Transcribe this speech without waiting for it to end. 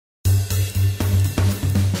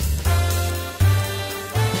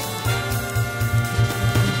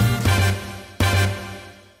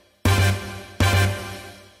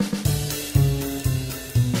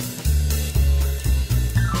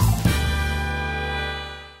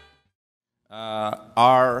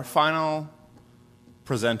Our final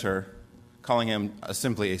presenter, calling him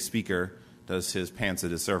simply a speaker, does his pants a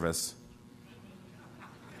disservice.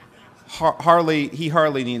 He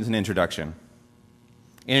hardly needs an introduction.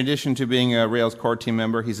 In addition to being a Rails core team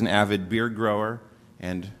member, he's an avid beard grower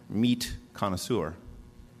and meat connoisseur.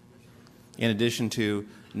 In addition to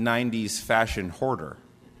 90s fashion hoarder.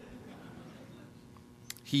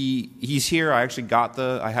 He's here. I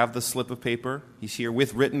have the slip of paper. He's here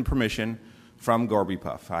with written permission from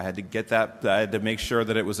GorbyPuff. I had to get that. I had to make sure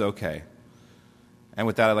that it was okay. And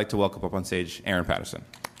with that, I'd like to welcome up on stage Aaron Patterson.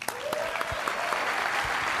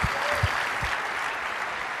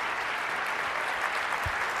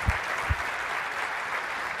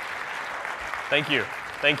 Thank you.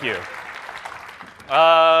 Thank you.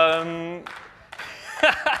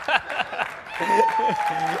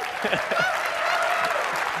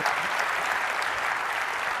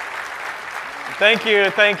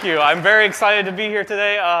 Thank you. I'm very excited to be here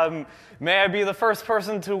today. May I be the first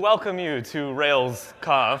person to welcome you to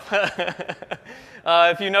RailsConf.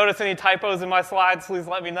 If you notice any typos in my slides, please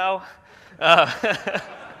let me know.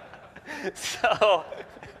 So,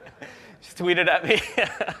 just tweet it at me.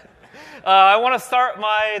 I want to start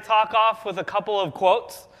my talk off with a couple of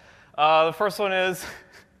quotes. The first one is,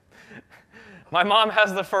 my mom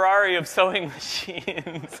has the Ferrari of sewing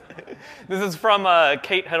machines. This is from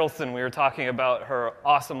Kate Hiddleston. We were talking about her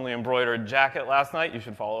awesomely embroidered jacket last night. You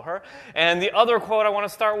should follow her. And the other quote I want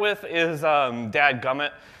to start with is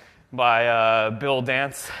Dadgummit by Bill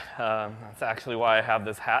Dance. That's actually why I have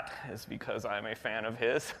this hat, is because I'm a fan of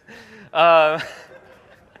his. I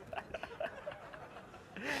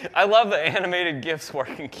love the animated GIFs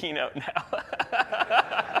work in Keynote now.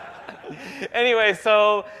 Anyway,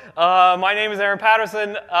 so my name is Aaron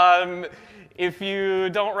Patterson. If you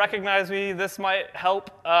don't recognize me, this might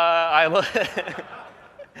help. That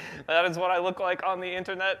is what I look like on the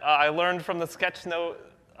internet. I learned from the Sketchnote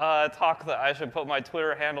talk that I should put my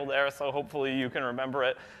Twitter handle there, so hopefully you can remember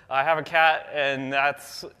it. I have a cat, and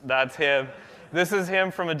that's him. This is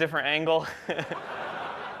him from a different angle.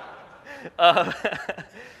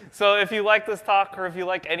 So if you like this talk, or if you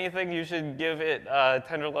like anything, you should give it a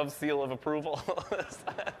tender love seal of approval.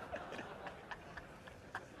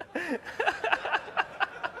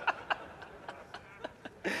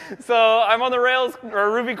 So I'm on the Rails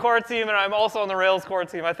or Ruby core team, and I'm also on the Rails core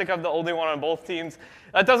team. I think I'm the only one on both teams.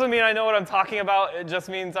 That doesn't mean I know what I'm talking about. It just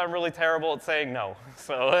means I'm really terrible at saying no.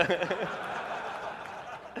 So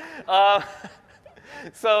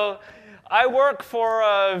I work for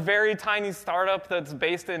a very tiny startup that's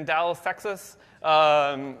based in Dallas, Texas,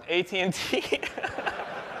 AT&T.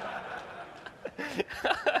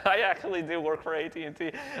 I actually do work for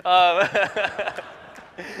AT&T.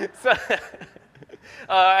 So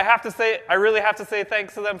I really have to say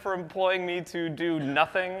thanks to them for employing me to do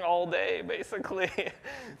nothing all day, basically.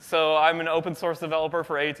 So I'm an open source developer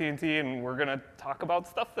for AT&T, and we're going to talk about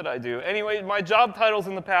stuff that I do. Anyway, my job titles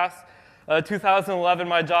in the past. 2011,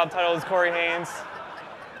 my job title is Corey Haynes.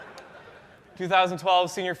 2012,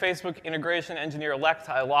 Senior Facebook Integration Engineer-elect.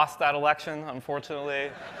 I lost that election, unfortunately.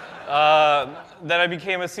 Then I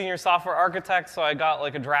became a Senior Software Architect, so I got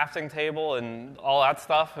like a drafting table and all that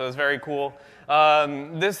stuff. It was very cool.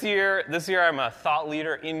 This year I'm a thought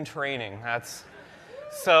leader in training.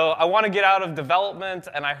 So I want to get out of development,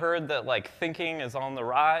 and I heard that like thinking is on the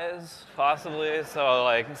rise, possibly. So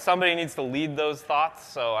like somebody needs to lead those thoughts.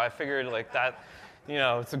 So I figured like that,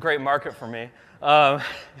 it's a great market for me.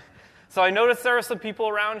 So I noticed there are some people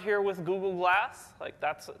around here with Google Glass. Like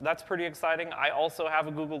that's pretty exciting. I also have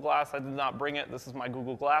a Google Glass. I did not bring it. This is my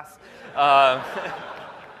Google Glass. I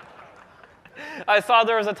saw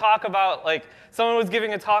there was a talk about someone was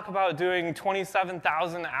giving a talk about doing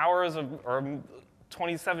 27,000 hours or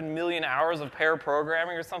 27 million hours of pair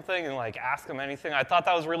programming or something, and ask them anything. I thought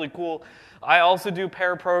that was really cool. I also do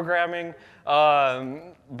pair programming,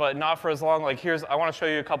 but not for as long. I want to show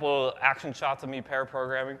you a couple of action shots of me pair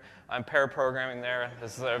programming. I'm pair programming there.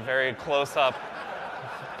 This is a very close-up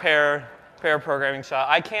pair programming shot.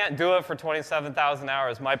 I can't do it for 27,000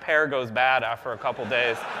 hours. My pair goes bad after a couple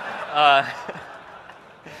days.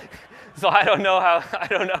 So I don't know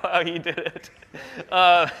how he did it.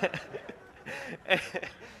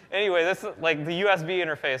 Anyway, this is the USB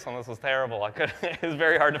interface on this was terrible. It was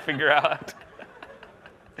very hard to figure out.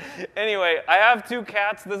 Anyway, I have two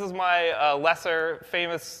cats. This is my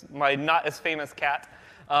my not as famous cat.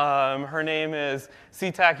 Her name is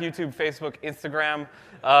SeaTac, YouTube, Facebook, Instagram,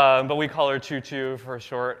 but we call her Choo Choo for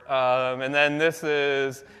short. And then this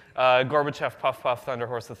is Gorbachev Puff Puff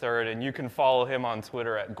Thunderhorse III, and you can follow him on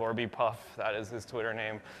Twitter at GorbyPuff. That is his Twitter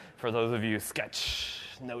name for those of you sketch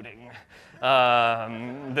noting.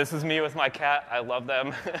 This is me with my cat. I love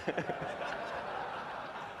them.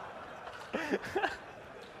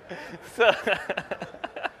 So,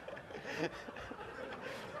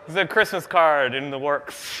 it's a Christmas card in the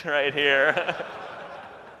works right here.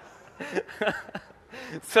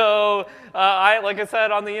 So, like I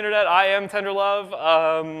said, on the internet, I am Tenderlove.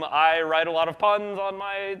 I write a lot of puns on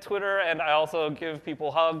my Twitter, and I also give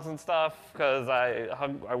people hugs and stuff because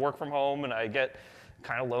I work from home, and I get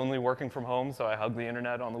kind of lonely working from home, so I hug the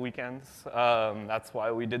internet on the weekends. That's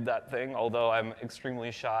why we did that thing, although I'm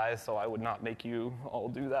extremely shy, so I would not make you all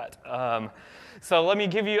do that. So I want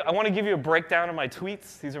to give you a breakdown of my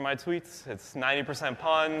tweets. These are my tweets. It's 90%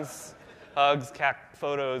 puns, hugs, cat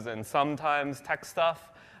photos, and sometimes tech stuff.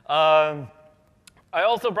 I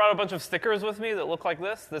also brought a bunch of stickers with me that look like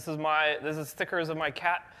this. This is stickers of my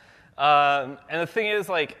cat. And the thing is,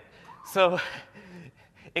 so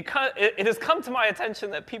it has come to my attention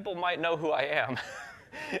that people might know who I am.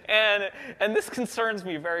 and this concerns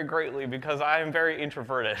me very greatly because I am very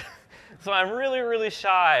introverted. So I'm really, really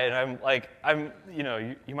shy, and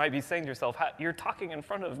you might be saying to yourself, you're talking in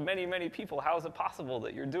front of many, many people. How is it possible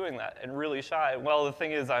that you're doing that and really shy? Well, the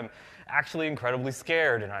thing is, I'm actually incredibly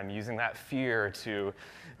scared, and I'm using that fear to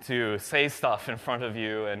say stuff in front of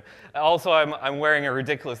you. And also, I'm wearing a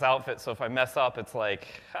ridiculous outfit, so if I mess up, it's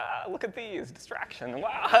like, look at these, distraction,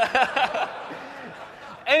 wow.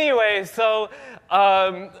 Anyway, so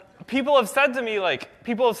people have said to me,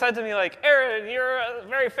 Aaron, you're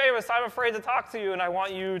very famous. I'm afraid to talk to you, and I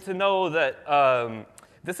want you to know that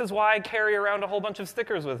this is why I carry around a whole bunch of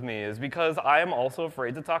stickers with me, is because I am also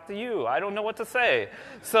afraid to talk to you. I don't know what to say.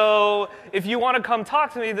 So if you want to come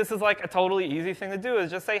talk to me, this is like a totally easy thing to do,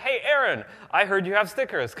 is just say, hey, Aaron, I heard you have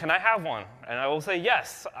stickers. Can I have one? And I will say,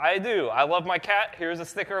 yes, I do. I love my cat. Here's a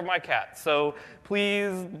sticker of my cat. So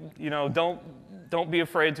please, don't be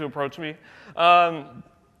afraid to approach me.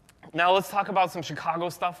 Now let's talk about some Chicago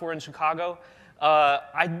stuff. We're in Chicago.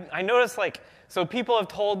 I noticed, so people have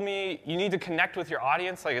told me you need to connect with your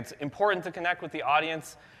audience. It's important to connect with the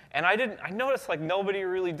audience. And I noticed, nobody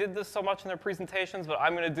really did this so much in their presentations, but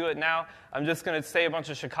I'm going to do it now. I'm just going to say a bunch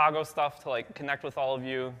of Chicago stuff to, connect with all of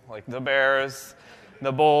you, like the Bears,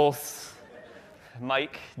 the Bulls,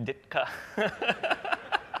 Mike, Ditka.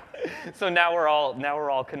 So now we're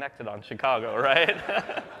all connected on Chicago, right?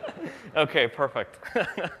 Okay, perfect.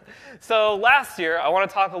 So last year, I want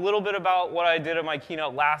to talk a little bit about what I did at my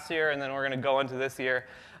keynote last year, and then we're going to go into this year.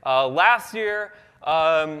 Last year,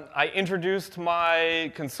 I introduced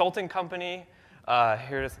my consulting company.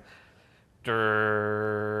 Here it is.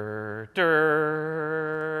 Dur,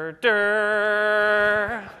 dur,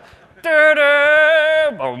 dur, dur,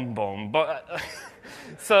 dur, boom, boom, boom.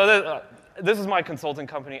 So this is my consulting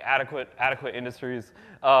company, Adequate Industries.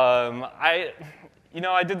 I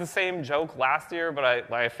did the same joke last year, but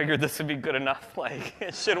I figured this would be good enough.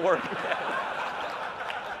 It should work again.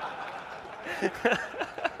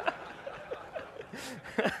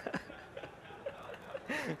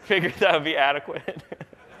 Figured that would be adequate.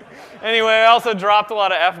 Anyway, I also dropped a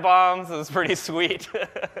lot of F-bombs. It was pretty sweet.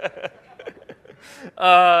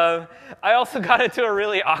 I also got into a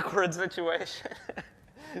really awkward situation.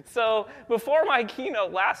 So before my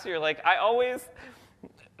keynote last year,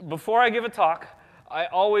 before I give a talk, I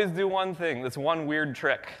always do one thing, this one weird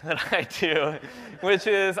trick that I do, which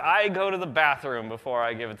is I go to the bathroom before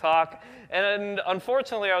I give a talk. And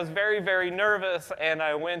unfortunately, I was very, very nervous, and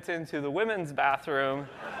I went into the women's bathroom.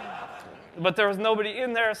 But there was nobody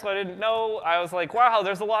in there, so I didn't know. I was like, wow,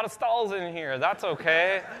 there's a lot of stalls in here. That's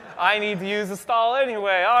okay. I need to use the stall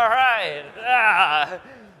anyway. All right.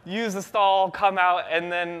 Use the stall, come out,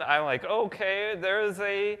 and then I'm like, okay, there's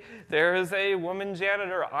a woman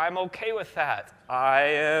janitor. I'm okay with that.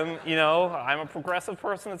 I'm a progressive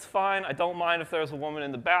person. It's fine. I don't mind if there's a woman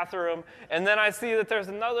in the bathroom. And then I see that there's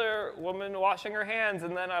another woman washing her hands,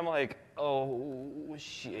 and then I'm like, oh,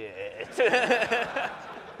 shit.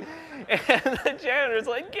 And the janitor's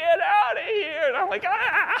like, get out of here. And I'm like,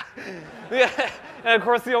 ah. Yeah. And of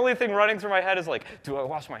course, the only thing running through my head is like, do I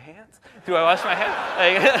wash my hands? Do I wash my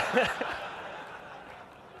hands?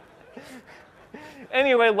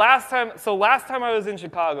 Anyway, last time I was in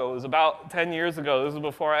Chicago, it was about 10 years ago. This was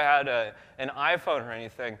before I had an iPhone or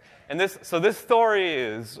anything. And this story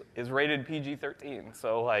is rated PG-13.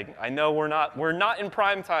 So I know we're not in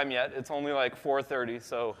prime time yet. It's only 4:30.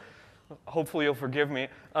 So hopefully you'll forgive me.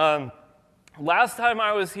 Last time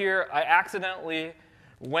I was here, I accidentally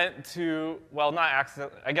went to, well, not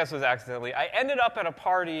accidentally, I guess it was accidentally. I ended up at a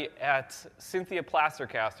party at Cynthia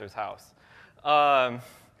Plastercaster's house.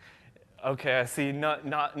 Okay, I see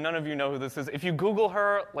none of you know who this is. If you Google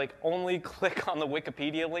her, like, only click on the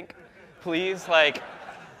Wikipedia link, please. Like,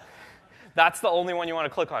 that's the only one you want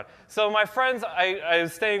to click on. So my friends, I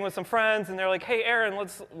was staying with some friends, and they're like, "Hey, Aaron,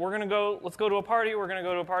 let's go to a party. We're gonna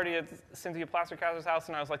go to a party at Cynthia Plastercaster's house."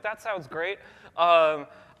 And I was like, "That sounds great.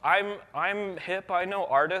 I'm hip. I know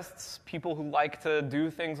artists, people who like to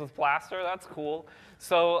do things with plaster. That's cool."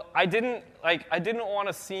 So I didn't want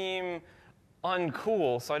to seem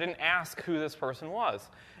uncool, so I didn't ask who this person was.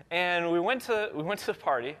 And we went to the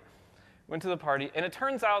party, and it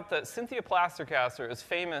turns out that Cynthia Plastercaster is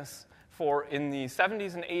famous for, in the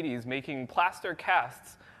 70s and 80s, making plaster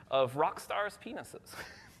casts of rock stars' penises.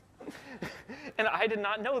 And I did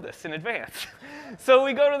not know this in advance. So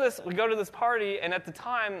we go to this party, and at the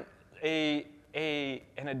time, an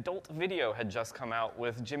adult video had just come out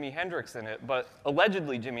with Jimi Hendrix in it, but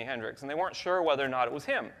allegedly Jimi Hendrix, and they weren't sure whether or not it was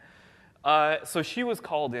him. So she was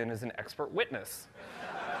called in as an expert witness.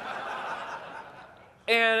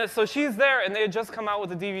 And so she's there, and they had just come out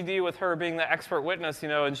with a DVD with her being the expert witness,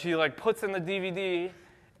 and she like puts in the DVD,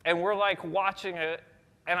 and we're like watching it,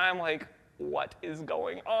 and I'm like, what is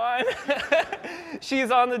going on?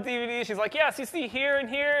 She's on the DVD, she's like, yes, you see here and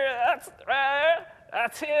here,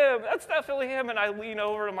 that's him, that's definitely him. And I lean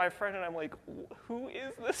over to my friend, and I'm like, who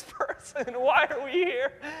is this person? Why are we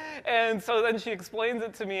here? And so then she explains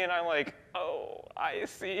it to me, and I'm like, oh, I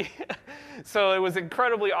see. So it was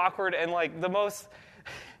incredibly awkward, and like the most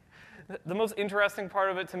interesting part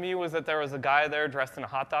of it to me was that there was a guy there dressed in a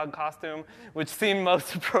hot dog costume, which seemed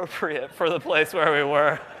most appropriate for the place where we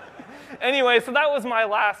were. Anyway, so that was my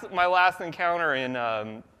last encounter in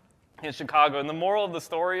Chicago. And the moral of the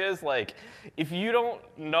story is, like, if you don't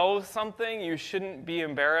know something, you shouldn't be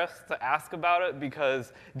embarrassed to ask about it,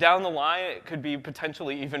 because down the line it could be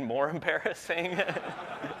potentially even more embarrassing.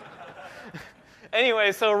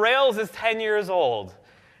 Anyway, so Rails is 10 years old,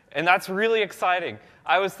 and that's really exciting.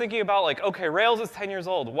 I was thinking about, like, okay, Rails is 10 years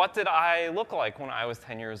old. What did I look like when I was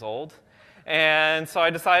 10 years old? And so I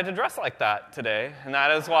decided to dress like that today, and that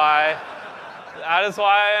is why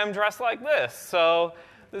I'm dressed like this. So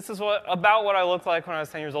this is about what I looked like when I was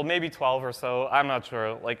 10 years old, maybe 12 or so. I'm not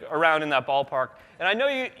sure, like around in that ballpark. And I know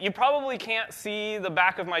you probably can't see the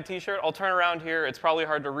back of my T-shirt. I'll turn around here. It's probably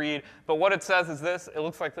hard to read. But what it says is this. It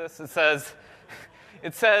looks like this. It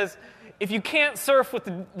says, if you can't surf with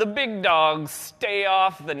the big dogs, stay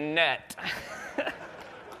off the net.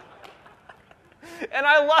 And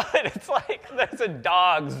I love it. It's like there's a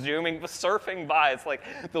dog surfing by. It's like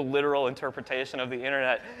the literal interpretation of the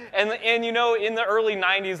internet. And in the early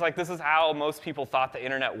 90s, like, this is how most people thought the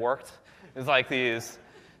internet worked. It's like these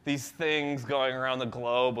things going around the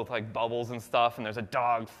globe with like bubbles and stuff, and there's a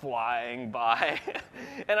dog flying by.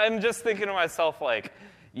 And I'm just thinking to myself, like,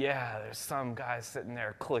 yeah, there's some guy sitting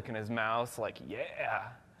there clicking his mouse, like, yeah.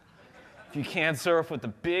 If you can't surf with the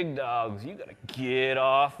big dogs, you gotta get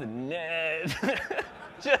off the net.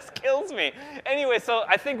 Just kills me. Anyway, so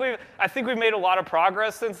I think we've made a lot of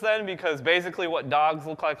progress since then, because basically what dogs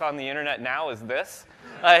look like on the internet now is this.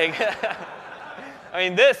 Like, I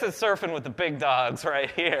mean, this is surfing with the big dogs right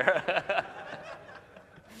here.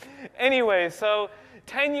 Anyway, so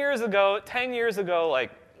 10 years ago,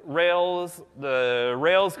 like, the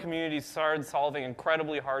Rails community started solving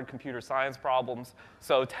incredibly hard computer science problems.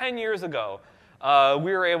 So 10 years ago,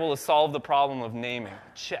 we were able to solve the problem of naming.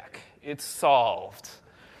 Check. It's solved.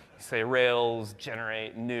 You say Rails,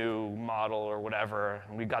 generate new model or whatever,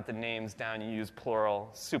 and we got the names down. You use plural.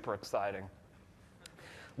 Super exciting.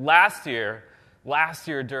 Last year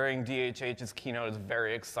during DHH's keynote, it was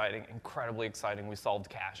very exciting, incredibly exciting. We solved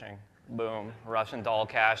caching. Boom, Russian doll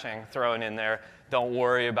caching, thrown in there. Don't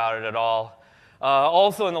worry about it at all.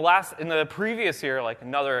 Also, in the previous year, like,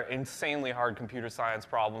 another insanely hard computer science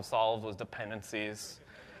problem solved was dependencies.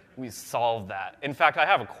 We solved that. In fact, I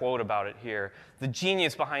have a quote about it here. The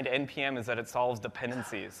genius behind NPM is that it solves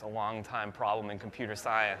dependencies, a long-time problem in computer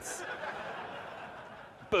science.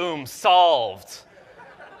 Boom, solved.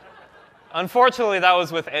 Unfortunately, that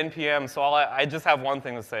was with NPM, so I just have one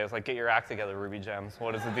thing to say. It's like, get your act together, Ruby Gems.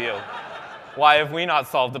 What is the deal? Why have we not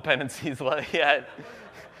solved dependencies yet?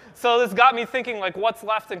 So this got me thinking, like, what's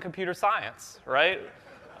left in computer science, right?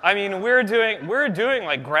 I mean, we're doing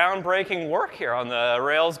like groundbreaking work here on the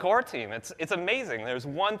Rails core team. It's amazing. There's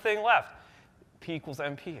one thing left. P equals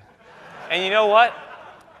MP. And you know what?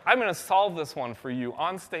 I'm going to solve this one for you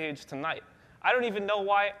on stage tonight. I don't even know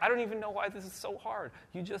why this is so hard.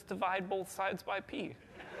 You just divide both sides by P.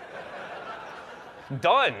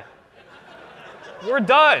 Done. We're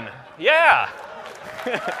done. Yeah.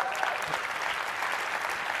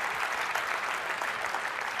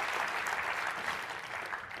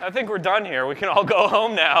 I think we're done here. We can all go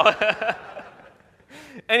home now.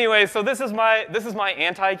 Anyway, so this is my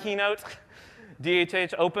anti-keynote.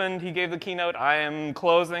 DHH opened, he gave the keynote. I am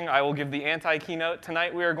closing, I will give the anti-keynote.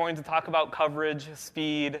 Tonight we are going to talk about coverage,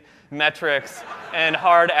 speed, metrics, and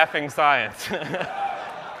hard effing science.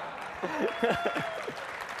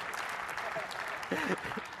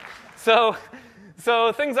 So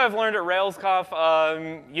things I've learned at RailsConf,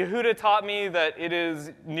 Yehuda taught me that it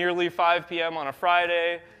is nearly 5 p.m. on a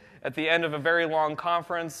Friday at the end of a very long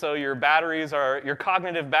conference, so your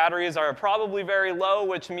cognitive batteries are probably very low,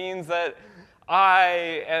 which means that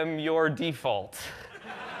I am your default.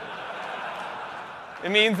 It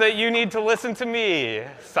means that you need to listen to me.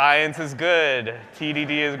 Science is good.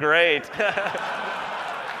 TDD is great.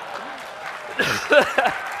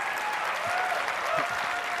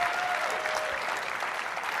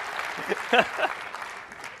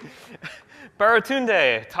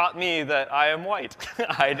 Baratunde taught me that I am white.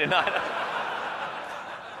 I didn't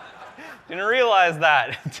realize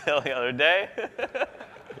that until the other day.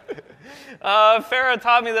 Farah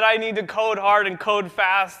taught me that I need to code hard and code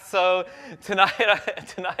fast, so tonight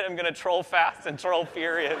I'm going to troll fast and troll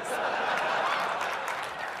furious.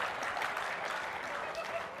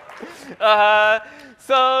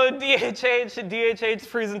 So DHH's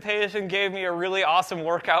presentation gave me a really awesome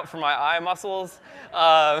workout for my eye muscles.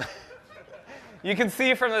 You can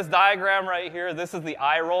see from this diagram right here, this is the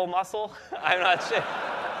eye roll muscle. I'm not sure.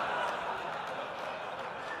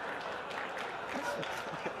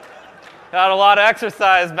 Got a lot of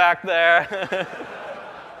exercise back there.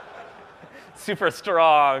 Super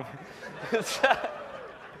strong.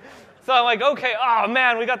 So I'm like, okay, oh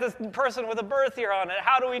man, we got this person with a birth year on it.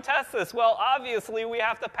 How do we test this? Well, obviously we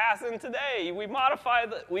have to pass in today. We modify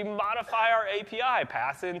our API,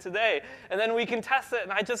 pass in today, and then we can test it.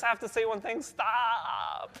 And I just have to say one thing: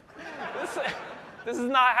 stop. This is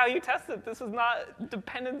not how you test it. This is not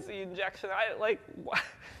dependency injection.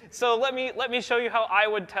 So let me show you how I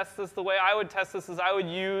would test this. The way I would test this is I would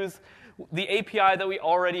use the API that we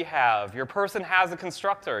already have. Your person has a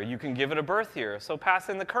constructor. You can give it a birth year. So pass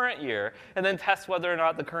in the current year, and then test whether or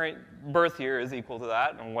not the current birth year is equal to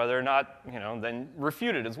that, and whether or not, then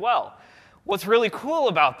refute it as well. What's really cool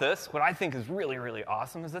about this, what I think is really, really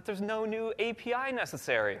awesome, is that there's no new API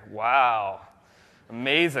necessary. Wow.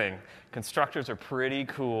 Amazing. Constructors are pretty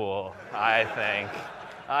cool, I think.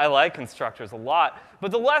 I like constructors a lot.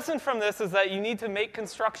 But the lesson from this is that you need to make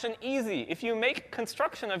construction easy. If you make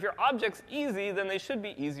construction of your objects easy, then they should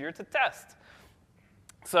be easier to test.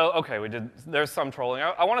 So, okay, there's some trolling.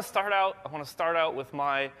 I want to start out with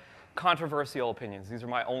my controversial opinions. These are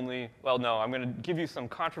my only, I'm going to give you some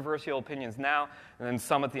controversial opinions now, and then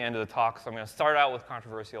some at the end of the talk. So I'm going to start out with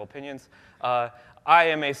controversial opinions. I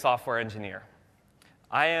am a software engineer.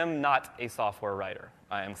 I am not a software writer.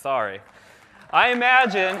 I am sorry. I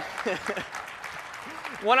imagine,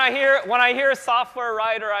 when I hear software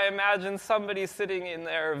writer, I imagine somebody sitting in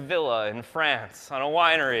their villa in France on a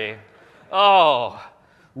winery. Oh,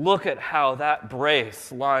 look at how that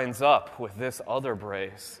brace lines up with this other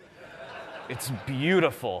brace. It's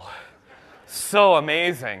beautiful. So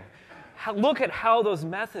amazing. Look at how those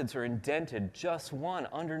methods are indented, just one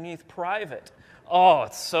underneath private. Oh,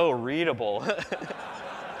 it's so readable.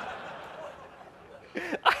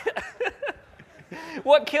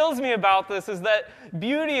 What kills me about this is that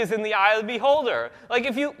beauty is in the eye of the beholder. Like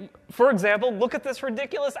if you, for example, look at this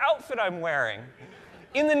ridiculous outfit I'm wearing.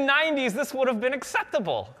 In the 90s, this would have been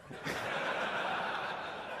acceptable.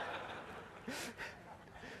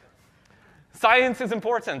 Science is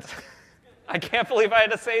important. I can't believe I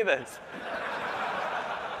had to say this.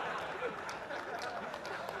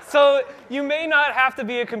 So you may not have to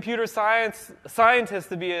be a computer scientist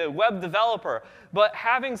to be a web developer, but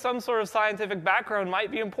having some sort of scientific background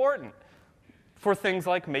might be important for things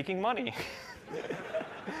like making money.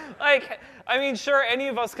 Sure, any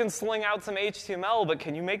of us can sling out some HTML, but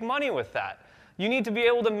can you make money with that? You need to be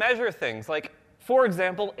able to measure things, like, for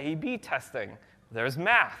example, A/B testing. There's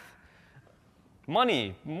math.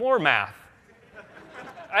 Money, more math.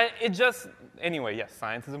 Anyway, yes,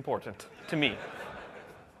 science is important to me.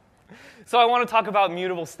 So I want to talk about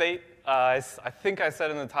mutable state. I think I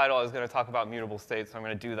said in the title I was going to talk about mutable state, so I'm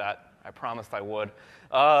going to do that. I promised I would.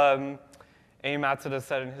 Amy Matsuda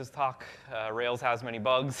said in his talk, Rails has many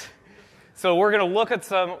bugs. So we're going to look at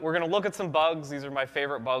some bugs. These are my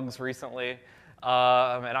favorite bugs recently,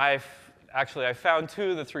 and I found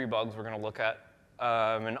 2 of the 3 bugs we're going to look at.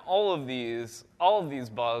 And all of these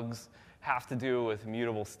bugs have to do with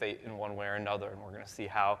mutable state in one way or another, and we're going to see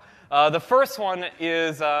how. The first one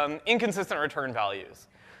is inconsistent return values.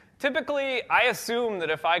 Typically, I assume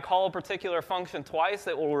that if I call a particular function twice,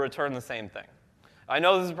 it will return the same thing. I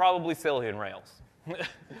know this is probably silly in Rails.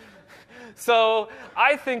 So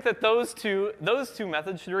I think that those two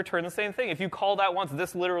methods should return the same thing. If you call that once,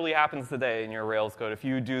 this literally happens today in your Rails code. If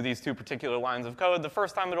you do these two particular lines of code, the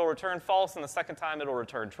first time it'll return false, and the second time it'll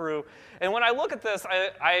return true. And when I look at this,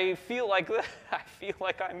 I feel like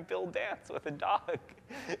I'm Bill Dance with a dog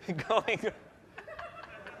going.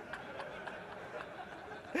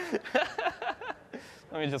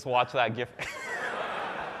 Let me just watch that GIF.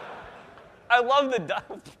 I love the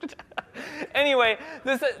dog. Anyway,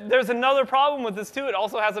 there's another problem with this, too. It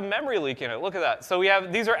also has a memory leak in it. Look at that. So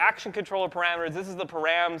these are action controller parameters. This is the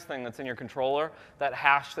params thing that's in your controller, that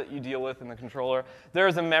hash that you deal with in the controller.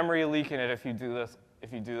 There's a memory leak in it if you do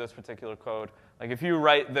this particular code. Like if you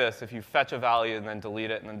write this, if you fetch a value and then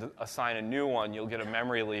delete it and then assign a new one, you'll get a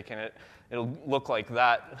memory leak in it. It'll look like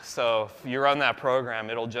that. So if you run that program,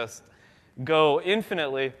 it'll just go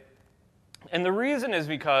infinitely. And the reason is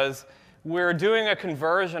because we're doing a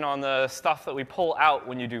conversion on the stuff that we pull out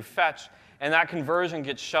when you do fetch, and that conversion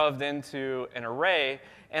gets shoved into an array.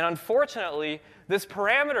 And unfortunately, this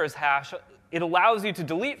parameters hash, it allows you to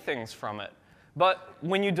delete things from it. But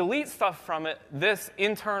when you delete stuff from it, this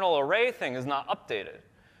internal array thing is not updated.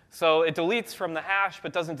 So it deletes from the hash,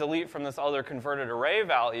 but doesn't delete from this other converted array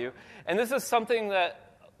value. And this is something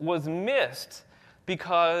that was missed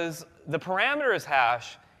because the parameters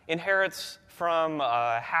hash inherits from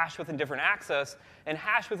hash within different access, and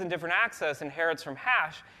hash within different access inherits from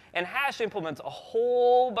hash, and hash implements a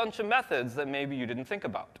whole bunch of methods that maybe you didn't think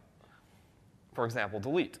about. For example,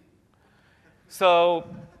 delete. So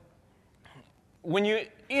when you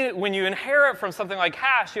inherit from something like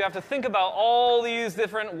hash, you have to think about all these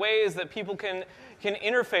different ways that people can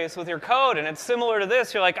interface with your code, and it's similar to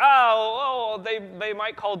this. You're like, they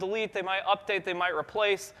might call delete, they might update, they might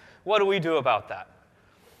replace. What do we do about that?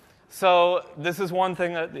 So this is one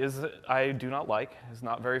thing that I do not like. It's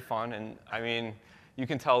not very fun, and I mean, you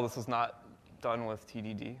can tell this was not done with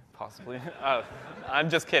TDD, possibly. I'm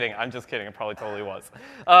just kidding. It probably totally was.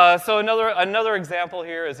 So another example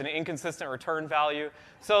here is an inconsistent return value.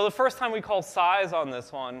 So the first time we call size on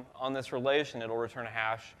this relation, it'll return a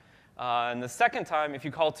hash. And the second time, if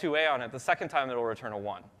you call 2a on it, the second time it'll return a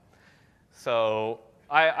 1. So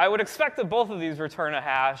I would expect that both of these return a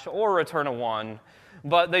hash or return a 1.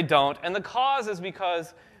 But they don't. And the cause is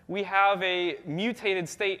because we have a mutated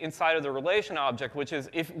state inside of the relation object, which is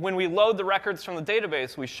when we load the records from the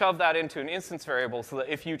database, we shove that into an instance variable so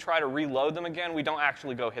that if you try to reload them again, we don't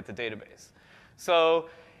actually go hit the database. So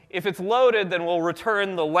if it's loaded, then we'll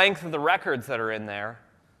return the length of the records that are in there.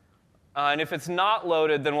 And if it's not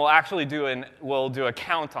loaded, then we'll actually do a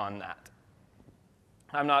count on that.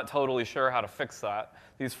 I'm not totally sure how to fix that.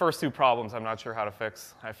 These first two problems I'm not sure how to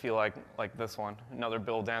fix. I feel like this one, another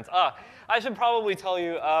Bill Dance. I should probably tell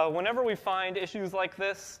you, whenever we find issues like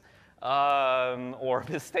this or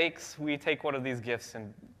mistakes, we take one of these GIFs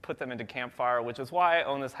and put them into Campfire, which is why I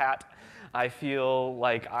own this hat. I feel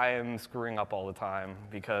like I am screwing up all the time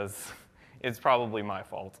because it's probably my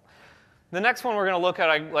fault. The next one we're going to look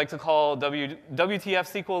at, I like to call WTF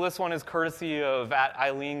SQL. This one is courtesy of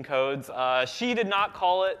 @Eileen Codes. She did not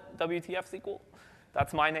call it WTF SQL.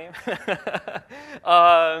 That's my name.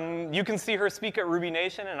 You can see her speak at Ruby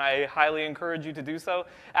Nation, and I highly encourage you to do so.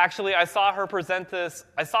 Actually, I saw her present this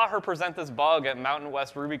bug at Mountain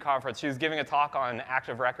West Ruby Conference. She was giving a talk on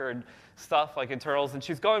active record stuff like internals, and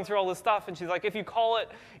she's going through all this stuff, and she's like, if you call it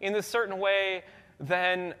in this certain way,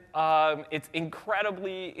 then it's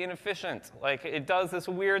incredibly inefficient. Like, it does this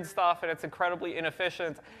weird stuff, and it's incredibly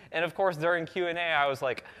inefficient. And of course, during Q&A, I was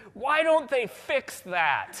like, why don't they fix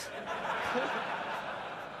that?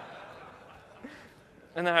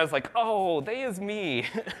 And then I was like, oh, they is me.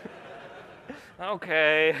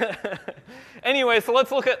 Okay. Anyway, so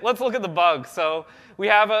let's look at the bug. So we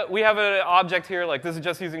have an object here. Like, this is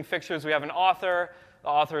just using fixtures. We have an author. The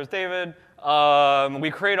author is David.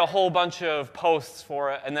 We create a whole bunch of posts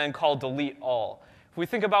for it and then call delete all. If we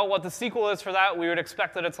think about what the SQL is for that, we would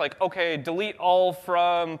expect that it's like, OK, delete all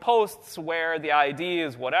from posts where the ID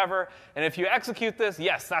is whatever. And if you execute this,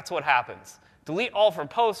 yes, that's what happens. Delete all from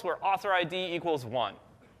posts where author ID equals 1.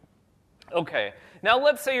 OK, now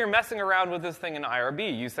let's say you're messing around with this thing in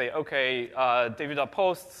IRB. You say, OK,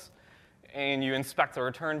 David.posts, and you inspect the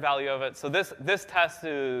return value of it. So this test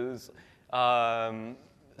is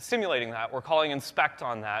simulating that. We're calling inspect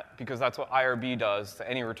on that because that's what IRB does to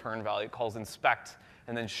any return value. It calls inspect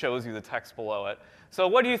and then shows you the text below it. So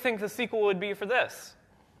what do you think the SQL would be for this?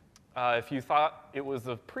 If you thought it was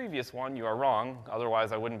the previous one, you are wrong.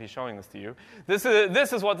 Otherwise, I wouldn't be showing this to you. This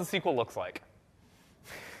is what the sequel looks like.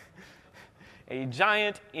 A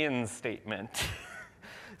giant in statement.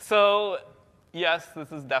 So, yes,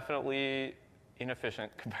 this is definitely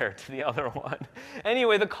inefficient compared to the other one.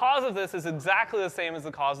 Anyway, the cause of this is exactly the same as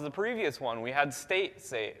the cause of the previous one. We had state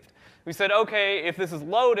saved. We said, OK, if this is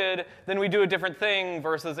loaded, then we do a different thing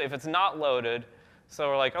versus if it's not loaded. So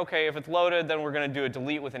we're like, OK, if it's loaded, then we're going to do a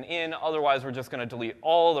delete with an in. Otherwise, we're just going to delete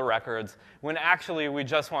all the records, when actually we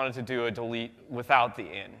just wanted to do a delete without the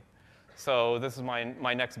in. So this is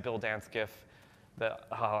my next Bill Dance GIF.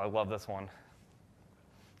 I love this one.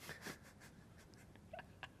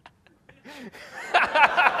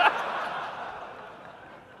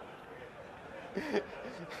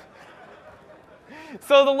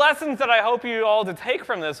 So the lessons that I hope you all to take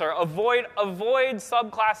from this are avoid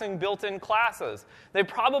subclassing built-in classes. They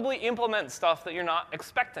probably implement stuff that you're not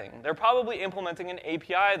expecting. They're probably implementing an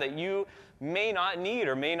API that you may not need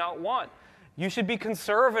or may not want. You should be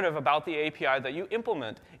conservative about the API that you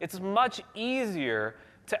implement. It's much easier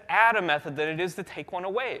to add a method than it is to take one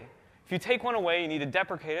away. If you take one away, you need to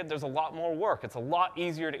deprecate it. There's a lot more work. It's a lot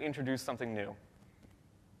easier to introduce something new.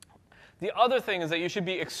 The other thing is that you should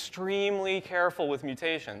be extremely careful with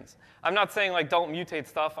mutations. I'm not saying like don't mutate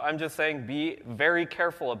stuff. I'm just saying be very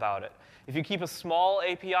careful about it. If you keep a small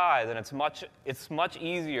API, then it's much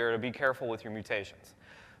easier to be careful with your mutations.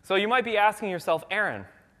 So you might be asking yourself, Aaron,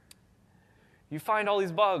 you find all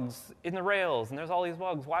these bugs in the Rails, and there's all these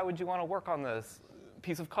bugs. Why would you want to work on this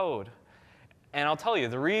piece of code? And I'll tell you,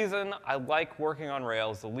 the reason I like working on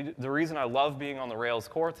Rails, the reason I love being on the Rails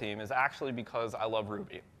core team is actually because I love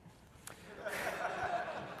Ruby.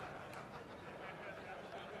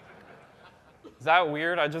 Is that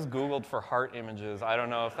weird? I just Googled for heart images. I don't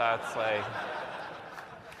know if that's like...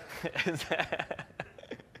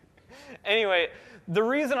 Anyway, the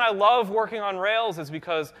reason I love working on Rails is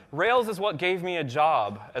because Rails is what gave me a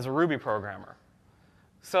job as a Ruby programmer.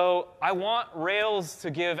 So I want Rails to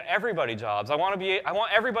give everybody jobs. I want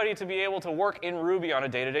everybody to be able to work in Ruby on a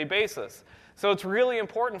day-to-day basis. So it's really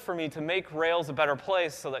important for me to make Rails a better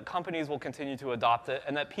place so that companies will continue to adopt it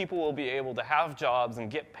and that people will be able to have jobs and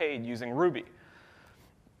get paid using Ruby.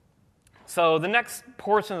 So the next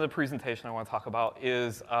portion of the presentation I want to talk about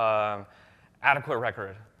is adequate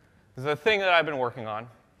record. This is a thing that I've been working on.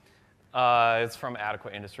 It's from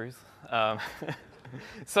Adequate Industries.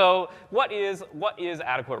 So what is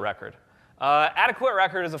adequate record? Adequate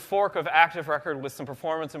record is a fork of active record with some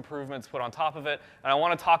performance improvements put on top of it, and I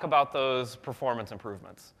want to talk about those performance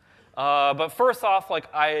improvements. But first off,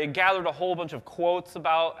 like I gathered a whole bunch of quotes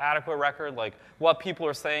about adequate record, like what people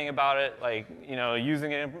are saying about it, like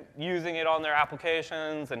using it on their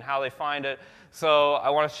applications and how they find it. So I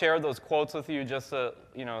want to share those quotes with you just so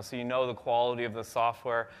you know the quality of the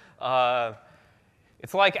software.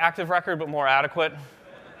 It's like active record, but more adequate.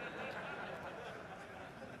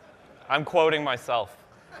 I'm quoting myself.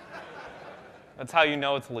 That's how you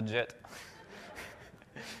know it's legit.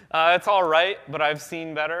 It's all right, but I've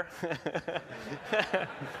seen better.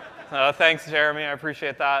 Thanks, Jeremy. I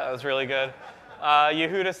appreciate that. That was really good.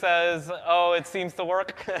 Yehuda says, oh, it seems to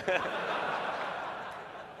work.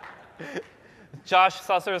 Josh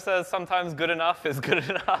Susser says, sometimes good enough is good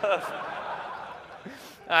enough.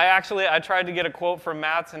 I tried to get a quote from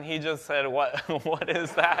Matt's, and he just said, what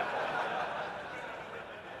is that?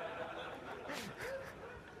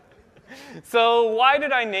 So why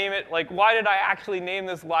did I name it? Like, why did I actually name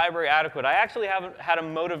this library adequate? I actually haven't had a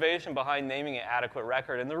motivation behind naming it adequate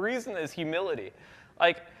record, and the reason is humility.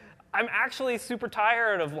 Like, I'm actually super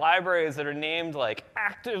tired of libraries that are named like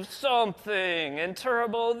active something and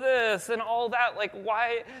turbo this and all that. Like,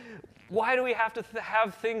 why do we have to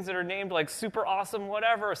have things that are named like super awesome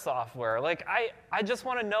whatever software? Like, I just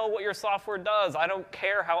want to know what your software does. I don't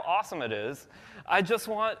care how awesome it is. I just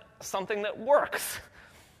want something that works.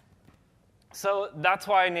 So that's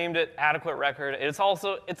why I named it adequate record. It's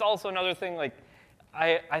also another thing, like,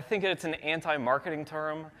 I think it's an anti-marketing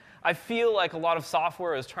term. I feel like a lot of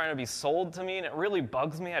software is trying to be sold to me, and it really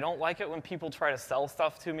bugs me. I don't like it when people try to sell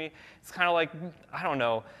stuff to me. It's kind of like, I don't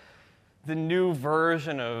know, the new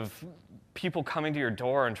version of people coming to your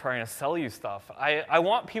door and trying to sell you stuff. I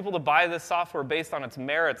want people to buy this software based on its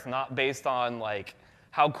merits, not based on, like,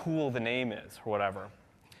 how cool the name is or whatever.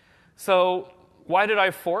 So why did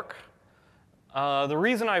I fork? The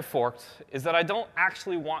reason I forked is that I don't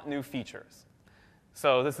actually want new features.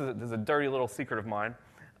 So this is a dirty little secret of mine.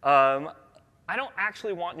 I don't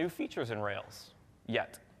actually want new features in Rails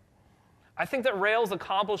yet. I think that Rails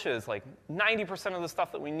accomplishes like 90% of the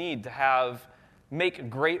stuff that we need to make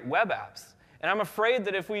great web apps. And I'm afraid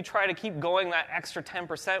that if we try to keep going that extra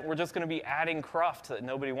 10%, we're just going to be adding cruft that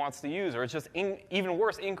nobody wants to use, or it's just even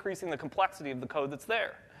worse, increasing the complexity of the code that's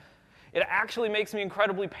there. It actually makes me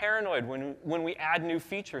incredibly paranoid when we add new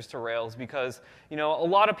features to Rails because, a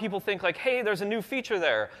lot of people think like, hey, there's a new feature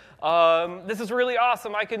there. This is really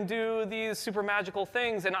awesome. I can do these super magical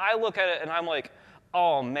things. And I look at it and I'm like,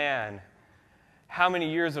 oh man, how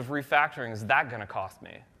many years of refactoring is that going to cost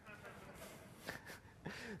me?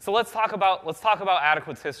 So let's talk about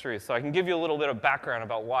Adequate's history so I can give you a little bit of background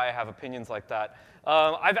about why I have opinions like that.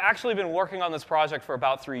 I've actually been working on this project for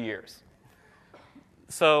about 3 years.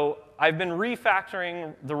 So I've been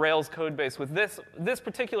refactoring the Rails code base with this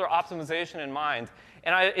particular optimization in mind.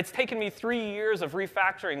 And it's taken me 3 years of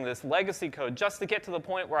refactoring this legacy code just to get to the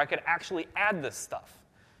point where I could actually add this stuff.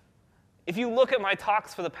 If you look at my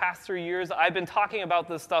talks for the past 3 years, I've been talking about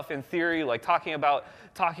this stuff in theory, like talking about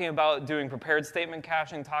doing prepared statement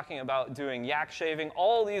caching, talking about doing yak shaving.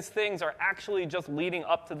 All these things are actually just leading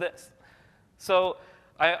up to this. So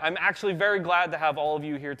I'm actually very glad to have all of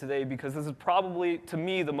you here today because this is probably, to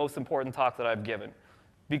me, the most important talk that I've given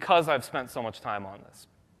because I've spent so much time on this.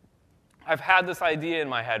 I've had this idea in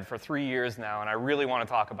my head for 3 years now, and I really want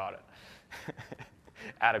to talk about it.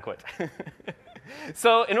 Adequate.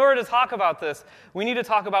 So in order to talk about this, we need to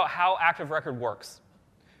talk about how Active Record works.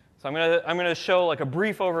 So I'm going to show like a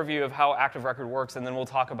brief overview of how Active Record works, and then we'll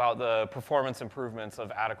talk about the performance improvements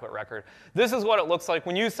of Adequate Record. This is what it looks like.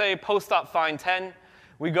 When you say post.find 10,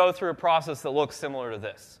 we go through a process that looks similar to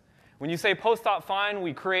this. When you say post.find,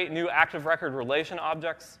 we create new Active Record relation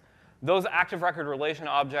objects. Those Active Record relation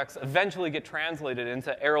objects eventually get translated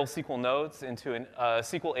into Arrow SQL nodes, into a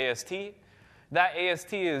SQL AST. That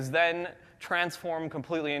AST is then transformed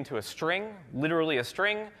completely into a string, literally a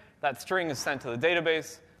string. That string is sent to the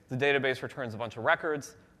database. The database returns a bunch of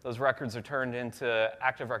records. Those records are turned into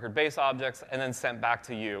Active Record base objects and then sent back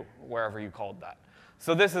to you, wherever you called that.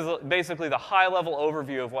 So this is basically the high-level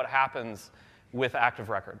overview of what happens with Active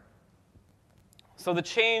Record. So the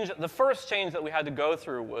first change that we had to go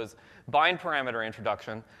through was bind parameter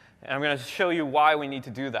introduction, and I'm going to show you why we need to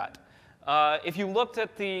do that. If you looked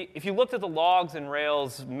at the logs in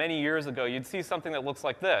Rails many years ago, you'd see something that looks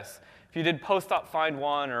like this. If you did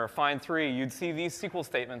post.find1 or find3, you'd see these SQL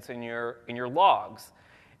statements in your logs.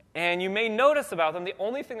 And you may notice about them, the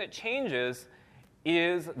only thing that changes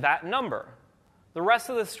is that number. The rest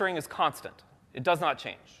of the string is constant. It does not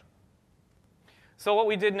change. So what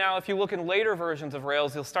we did now, if you look in later versions of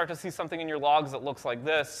Rails, you'll start to see something in your logs that looks like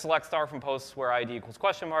this: select star from posts where ID equals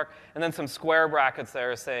question mark, and then some square brackets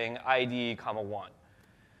there saying ID, comma 1.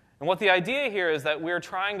 And what the idea here is that we're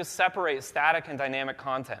trying to separate static and dynamic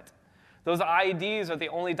content. Those IDs are the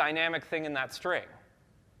only dynamic thing in that string,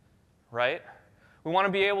 right? We want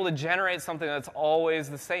to be able to generate something that's always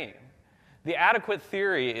the same. The adequate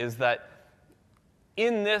theory is that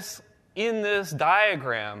in this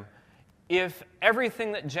diagram, if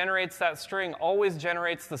everything that generates that string always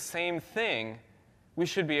generates the same thing, we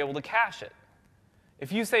should be able to cache it.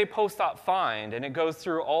 If you say post.find and it goes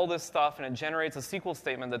through all this stuff and it generates a SQL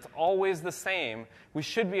statement that's always the same, we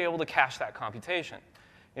should be able to cache that computation.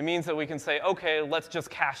 It means that we can say, OK, let's just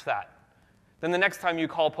cache that. Then the next time you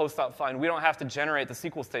call post.find, we don't have to generate the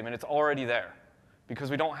SQL statement. It's already there because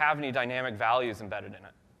we don't have any dynamic values embedded in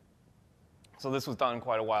it. So this was done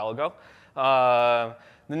quite a while ago.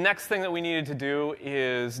 The next thing that we needed to do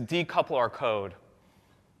is decouple our code.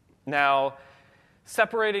 Now,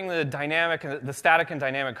 separating the static and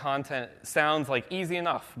dynamic content sounds like easy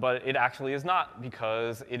enough, but it actually is not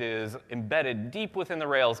because it is embedded deep within the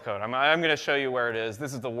Rails code. I'm going to show you where it is.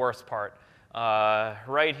 This is the worst part.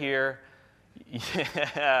 Right here.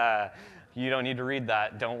 Yeah, you don't need to read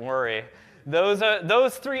that. Don't worry.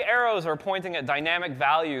 Those three arrows are pointing at dynamic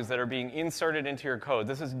values that are being inserted into your code.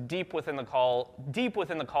 This is deep within the call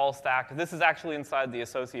stack. This is actually inside the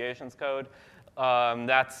associations code.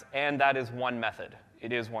 That is one method.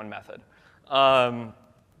 It is one method.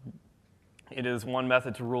 It is one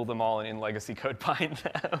method to rule them all in legacy code bind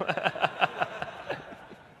them.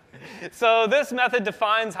 So this method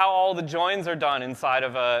defines how all the joins are done inside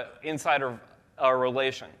of a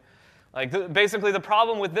relation. Basically, the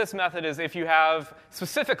problem with this method is if you have,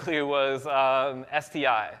 specifically it was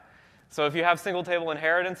STI. So if you have single table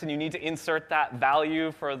inheritance and you need to insert that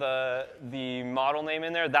value for the model name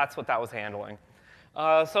in there, that's what that was handling.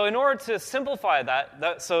 So in order to simplify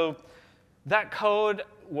that code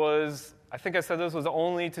was, I think I said this was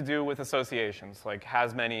only to do with associations, like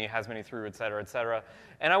has many through, et cetera, et cetera.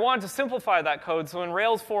 And I wanted to simplify that code, so in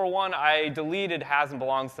Rails 4.1, I deleted has and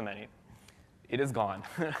belongs to many. It is gone.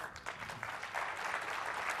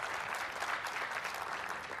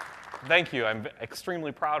 Thank you. I'm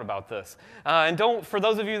extremely proud about this. And for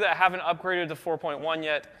those of you that haven't upgraded to 4.1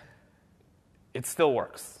 yet, it still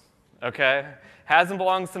works, okay? Has and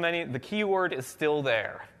belongs to many, the keyword is still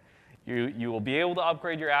there. You will be able to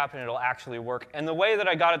upgrade your app, and it'll actually work. And the way that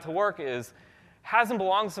I got it to work is has and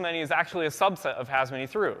belongs to many is actually a subset of has many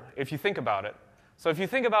through, if you think about it. So if you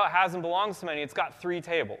think about has and belongs to many, it's got 3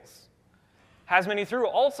 tables. Has many through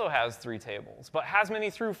also has 3 tables, but has many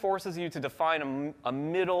through forces you to define a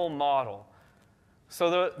middle model.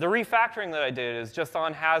 So the refactoring that I did is just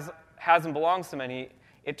on has and belongs to many.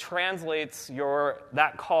 It translates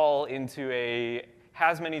that call into a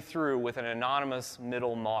has many through with an anonymous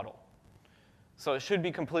middle model. So it should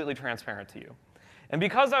be completely transparent to you. And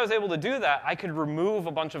because I was able to do that, I could remove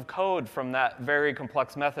a bunch of code from that very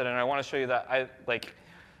complex method. And I want to show you that.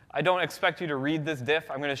 I don't expect you to read this diff.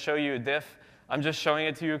 I'm going to show you a diff. I'm just showing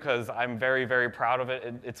it to you because I'm very, very proud of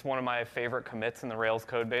it. It's one of my favorite commits in the Rails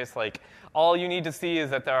code base. All you need to see is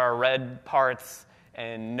that there are red parts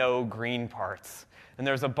and no green parts. And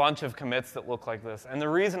there's a bunch of commits that look like this. And the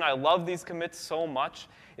reason I love these commits so much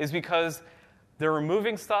is because they're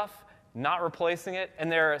removing stuff, not replacing it,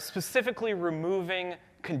 and they're specifically removing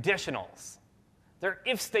conditionals. There are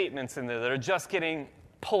if statements in there that are just getting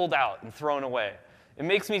pulled out and thrown away. It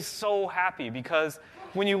makes me so happy because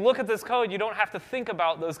when you look at this code, you don't have to think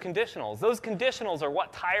about those conditionals. Those conditionals are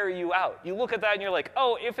what tire you out. You look at that and you're like,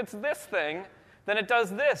 oh, if it's this thing, then it does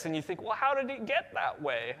this. And you think, well, how did it get that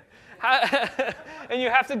way? And you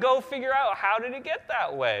have to go figure out, how did it get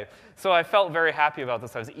that way? So I felt very happy about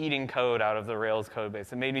this. I was eating code out of the Rails code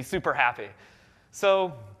base. It made me super happy.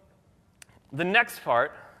 So the next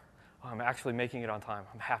part, I'm actually making it on time.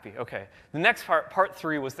 I'm happy. OK. The next part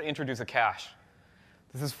 3, was to introduce a cache.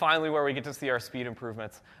 This is finally where we get to see our speed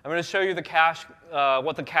improvements. I'm going to show you the cache,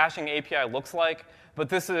 what the caching API looks like. But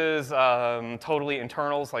this is totally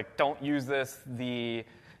internals. Don't use this. The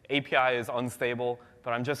API is unstable.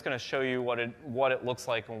 But I'm just going to show you what it looks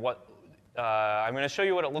like, and I'm going to show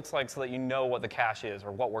you what it looks like so that you know what the cache is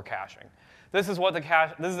or what we're caching. This is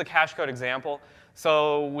the cache code example.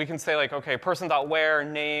 So we can say OK, person.where,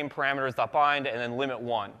 name, parameters.bind, and then limit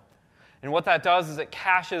 1. And what that does is it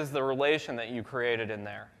caches the relation that you created in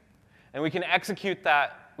there. And we can execute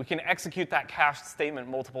that cached statement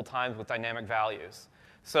multiple times with dynamic values.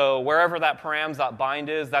 So wherever that params.bind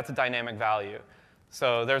is, that's a dynamic value.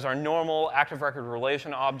 So there's our normal active record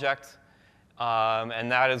relation object,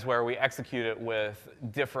 and that is where we execute it with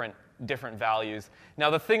different values. Now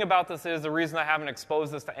the thing about this is the reason I haven't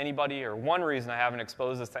exposed this to anybody, or one reason I haven't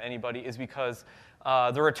exposed this to anybody, is because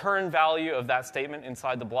the return value of that statement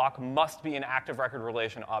inside the block must be an active record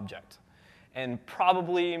relation object. And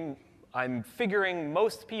probably, I'm figuring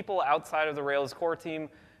most people outside of the Rails core team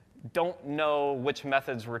don't know which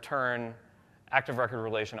methods return active record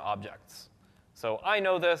relation objects. So I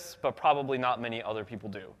know this, but probably not many other people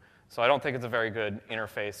do. So I don't think it's a very good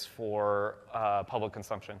interface for public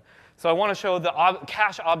consumption. So I want to show the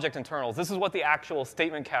cache object internals. This is what the actual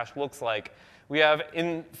statement cache looks like. We have,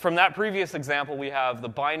 from that previous example, we have the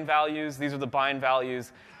bind values. These are the bind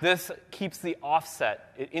values. This keeps the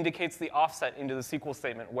offset. It indicates the offset into the SQL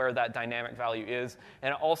statement where that dynamic value is.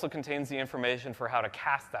 And it also contains the information for how to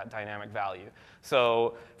cast that dynamic value.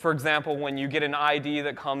 So, for example, when you get an ID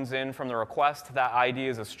that comes in from the request, that ID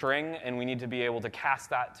is a string, and we need to be able to cast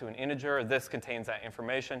that to an integer. This contains that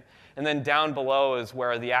information. And then down below is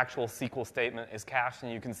where the actual SQL statement is cached,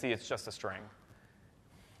 and you can see it's just a string.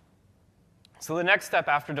 So the next step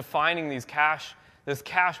after defining this cache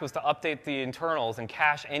was to update the internals and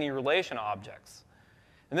cache any relation objects.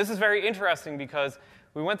 And this is very interesting because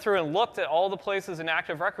we went through and looked at all the places in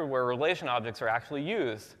Active Record where relation objects are actually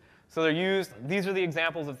used. So they're used, these are the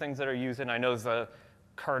examples of things that are used, and I know it's a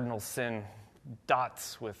cardinal sin,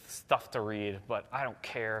 dots with stuff to read, but I don't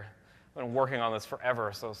care. I've been working on this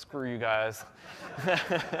forever, so screw you guys.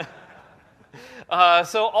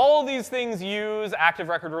 So all of these things use active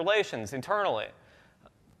record relations internally.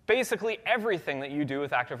 Basically, everything that you do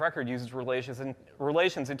with active record uses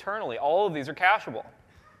relations internally. All of these are cacheable.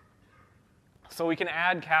 So we can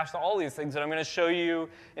add cache to all these things, and I'm going to show you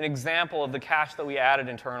an example of the cache that we added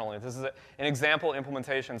internally. This is an example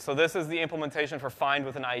implementation. So this is the implementation for find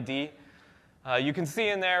with an ID. You can see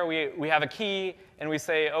in there we have a key, and we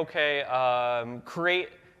say, OK, create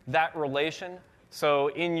that relation. So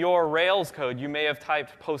in your Rails code, you may have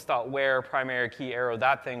typed post.where, primary key, arrow,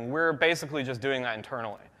 that thing. We're basically just doing that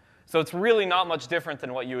internally. So it's really not much different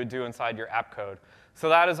than what you would do inside your app code. So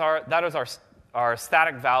that is our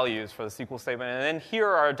static values for the SQL statement. And then here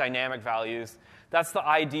are our dynamic values. That's the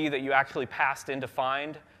ID that you actually passed into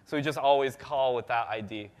find. So we just always call with that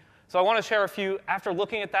ID. So I want to share a few, after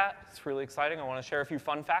looking at that, it's really exciting, I want to share a few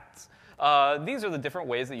fun facts. These are the different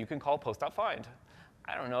ways that you can call post.find.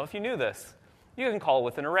 I don't know if you knew this. You can call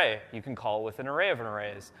with an array. You can call with an array of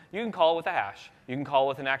arrays. You can call with a hash. You can call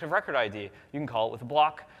with an active record ID. You can call it with a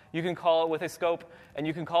block. You can call it with a scope. And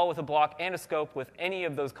you can call with a block and a scope with any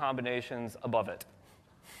of those combinations above it.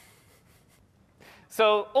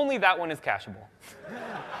 So only that one is cacheable.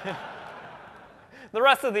 The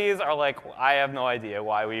rest of these are like, I have no idea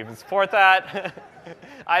why we even support that.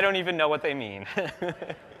 I don't even know what they mean.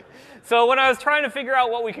 So when I was trying to figure out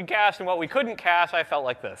what we could cache and what we couldn't cache, I felt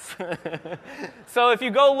like this. So if you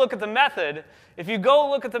go look at the method,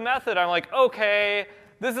 I'm like, OK,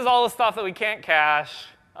 this is all the stuff that we can't cache.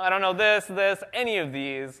 I don't know this, any of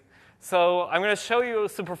these. So I'm going to show you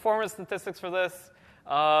some performance statistics for this.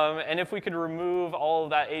 And if we could remove all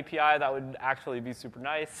of that API, that would actually be super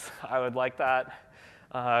nice. I would like that,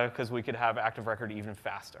 because we could have active record even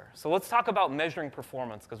faster. So let's talk about measuring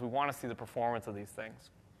performance, because we want to see the performance of these things.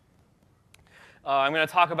 I'm going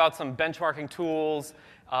to talk about some benchmarking tools,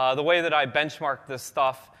 the way that I benchmark this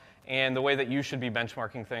stuff, and the way that you should be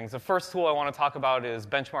benchmarking things. The first tool I want to talk about is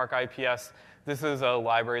Benchmark IPS. This is a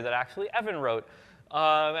library that actually Evan wrote.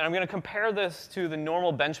 And I'm going to compare this to the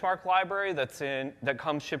normal benchmark library that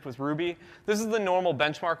comes shipped with Ruby. This is the normal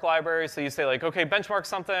benchmark library. So you say, like, OK, benchmark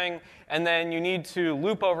something, and then you need to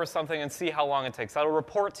loop over something and see how long it takes. That'll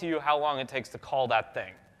report to you how long it takes to call that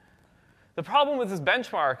thing. The problem with this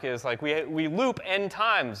benchmark is, like, we loop n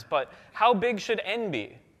times, but how big should n be?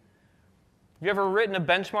 Have you ever written a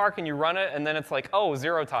benchmark and you run it, and then it's like, oh,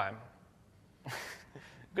 0 time?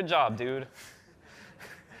 Good job, dude.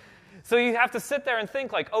 So you have to sit there and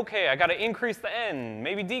think, like, OK, I got to increase the n,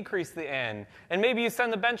 maybe decrease the n. And maybe you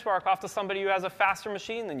send the benchmark off to somebody who has a faster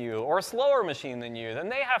machine than you or a slower machine than you. Then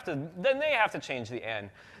they have to change the n.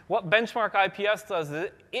 What Benchmark IPS does is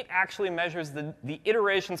it actually measures the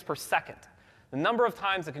iterations per second, the number of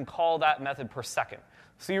times it can call that method per second.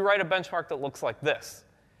 So you write a benchmark that looks like this.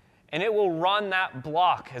 And it will run that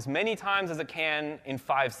block as many times as it can in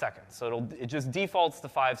 5 seconds. So it just defaults to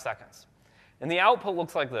 5 seconds. And the output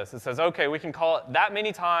looks like this. It says, OK, we can call it that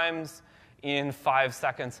many times in 5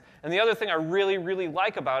 seconds. And the other thing I really, really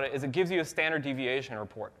like about it is it gives you a standard deviation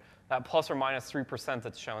report, that plus or minus 3%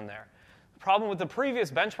 that's shown there. The problem with the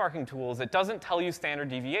previous benchmarking tools, it doesn't tell you standard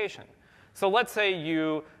deviation. So let's say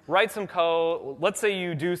you write some code. Let's say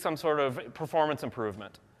you do some sort of performance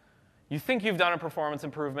improvement. You think you've done a performance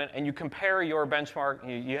improvement, and you compare your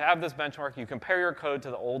benchmark. You have this benchmark. You compare your code to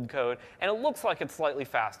the old code, and it looks like it's slightly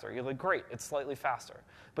faster. You're like, great, it's slightly faster.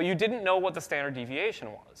 But you didn't know what the standard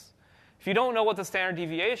deviation was. If you don't know what the standard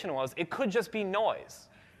deviation was, it could just be noise.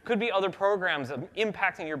 It could be other programs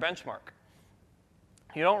impacting your benchmark.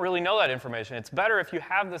 You don't really know that information. It's better if you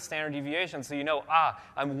have the standard deviation so you know,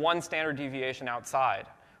 I'm 1 standard deviation outside,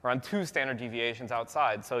 or I'm 2 standard deviations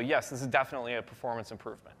outside. So yes, this is definitely a performance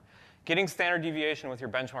improvement. Getting standard deviation with your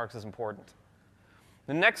benchmarks is important.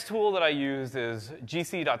 The next tool that I use is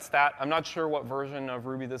gc.stat. I'm not sure what version of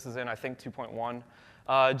Ruby this is in. I think 2.1.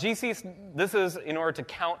 GC, this is in order to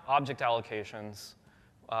count object allocations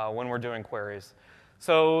when we're doing queries.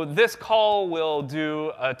 So this call will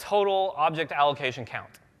do a total object allocation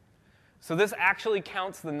count. So this actually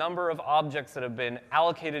counts the number of objects that have been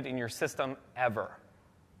allocated in your system ever.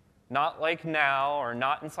 Not like now or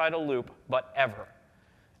not inside a loop, but ever.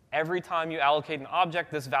 Every time you allocate an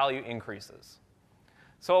object, this value increases.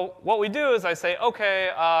 So what we do is I say, OK,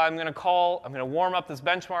 I'm going to warm up this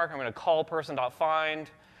benchmark. I'm going to call person.find.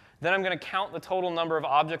 Then I'm going to count the total number of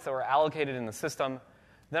objects that were allocated in the system.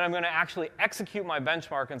 Then I'm going to actually execute my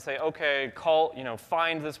benchmark and say, OK,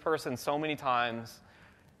 find this person so many times.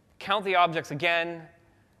 Count the objects again,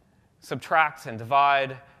 subtract and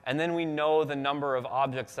divide. And then we know the number of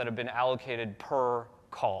objects that have been allocated per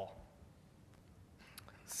call.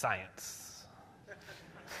 Science.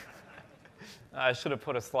 I should have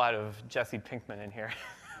put a slide of Jesse Pinkman in here.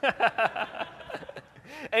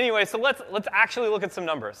 Anyway, so let's actually look at some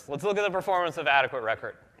numbers. Let's look at the performance of adequate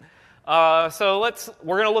record. So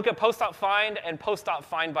we're going to look at post.find and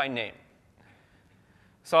post.find by name.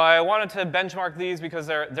 So I wanted to benchmark these because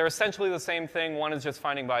they're essentially the same thing. One is just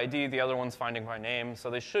finding by ID. The other one's finding by name. So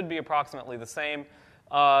they should be approximately the same.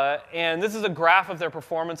 And this is a graph of their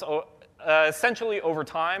performance essentially over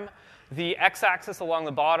time. The x-axis along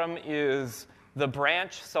the bottom is the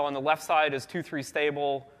branch. So on the left side is 2.3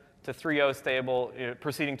 stable to 3.0 stable,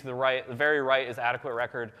 proceeding to the right. The very right is adequate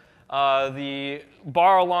record. The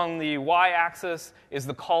bar along the y-axis is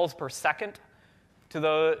the calls per second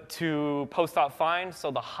to post.find.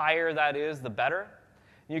 So the higher that is, the better.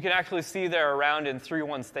 You can actually see there around in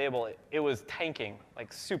 3.1 stable, it was tanking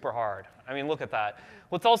like super hard. I mean, look at that.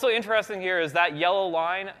 What's also interesting here is that yellow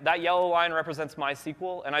line represents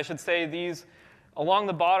MySQL. And I should say these, along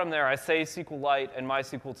the bottom there, I say SQLite and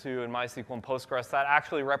MySQL 2 and MySQL and Postgres. That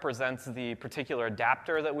actually represents the particular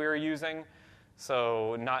adapter that we were using.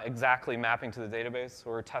 So not exactly mapping to the database.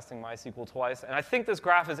 We're testing MySQL twice. And I think this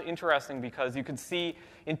graph is interesting because you can see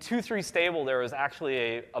in 2.3 stable there is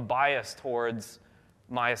actually a bias towards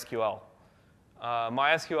MySQL.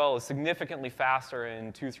 MySQL is significantly faster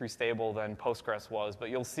in 2.3 stable than Postgres was, but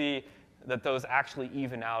you'll see that those actually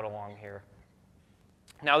even out along here.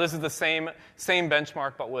 Now this is the same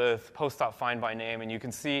benchmark, but with post.findByName, and you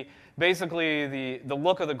can see basically the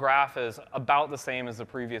look of the graph is about the same as the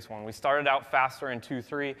previous one. We started out faster in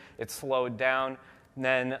 2.3, it slowed down, and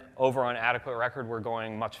then over on adequate record we're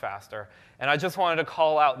going much faster. And I just wanted to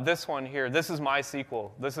call out this one here. This is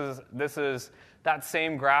MySQL. This is that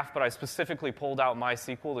same graph, but I specifically pulled out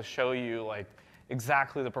MySQL to show you like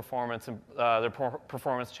exactly the performance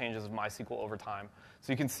changes of MySQL over time.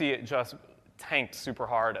 So you can see it just tanked super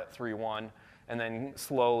hard at 3.1 and then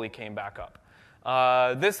slowly came back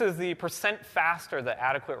up. This is the percent faster that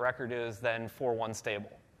adequate record is than 4.1 stable.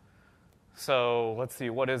 So let's see,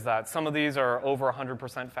 what is that? Some of these are over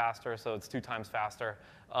 100% faster, so it's 2 times faster.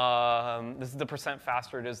 This is the percent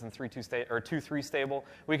faster it is than 2.3 stable.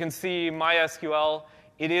 We can see MySQL,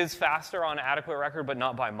 it is faster on adequate record, but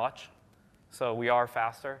not by much. So we are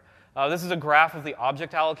faster. This is a graph of the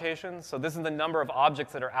object allocation. So this is the number of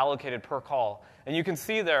objects that are allocated per call. And you can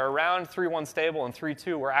see there around 3.1 stable and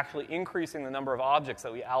 3.2, we're actually increasing the number of objects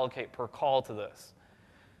that we allocate per call to this.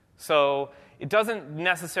 So it doesn't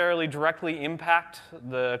necessarily directly impact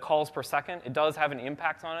the calls per second. It does have an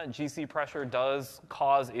impact on it. GC pressure does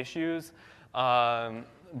cause issues, but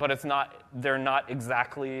they're not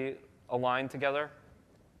exactly aligned together.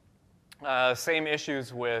 Same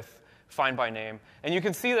issues with FindByName. And you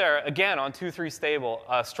can see there, again, on 2.3 stable,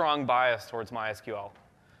 a strong bias towards MySQL.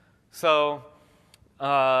 So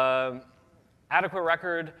adequate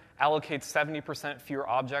record allocates 70% fewer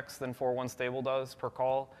objects than 4.1 stable does per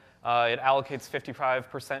call. It allocates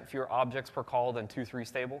 55% fewer objects per call than 2.3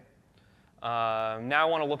 stable. Now I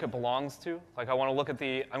want to look at belongs to. I'm going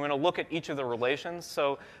to look at each of the relations.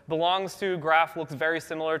 So belongs to graph looks very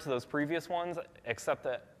similar to those previous ones, except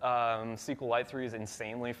that SQLite 3 is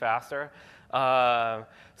insanely faster.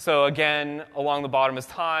 So again, along the bottom is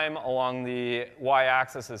time. Along the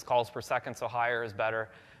y-axis is calls per second, so higher is better.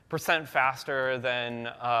 Percent faster than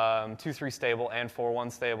 2.3 stable and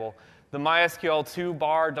 4.1 stable. The MySQL 2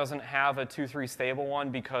 bar doesn't have a 2.3 stable one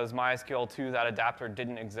because MySQL 2, that adapter,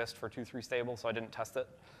 didn't exist for 2.3 stable, so I didn't test it.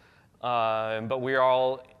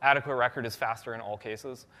 But adequate record is faster in all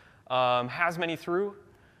cases. Has many through.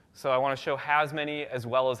 So I want to show has many as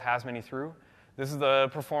well as has many through. This is the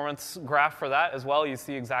performance graph for that as well. You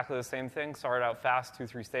see exactly the same thing. Started out fast,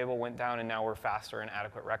 2.3 stable, went down, and now we're faster in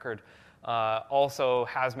adequate record. Also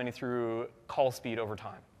has many through call speed over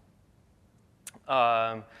time.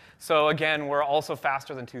 So again, we're also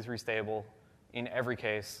faster than 2.3 stable in every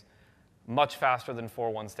case, much faster than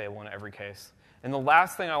 4.1 stable in every case. And the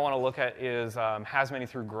last thing I want to look at is has many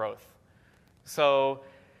through growth. So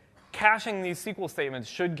caching these SQL statements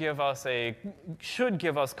should give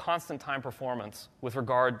us constant time performance with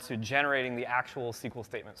regard to generating the actual SQL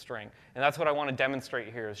statement string. And that's what I want to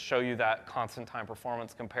demonstrate here, is show you that constant time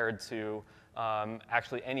performance compared to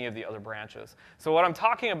actually any of the other branches. So what I'm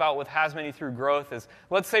talking about with has many through growth is,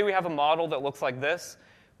 let's say we have a model that looks like this.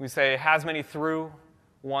 We say has many through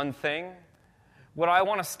one thing. What I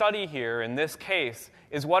want to study here in this case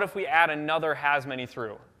is, what if we add another has many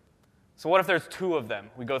through? So what if there's 2 of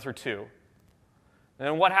them? We go through 2. And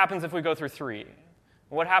then what happens if we go through 3?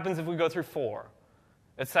 What happens if we go through 4?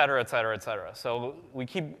 Et cetera, et cetera, et cetera. So we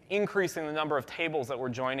keep increasing the number of tables that we're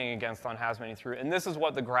joining against on has many through. And this is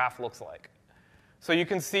what the graph looks like. So you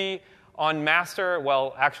can see on master,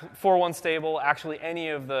 well, actually 4.1 stable, actually any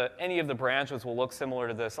of the branches will look similar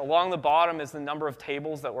to this. Along the bottom is the number of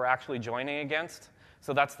tables that we're actually joining against.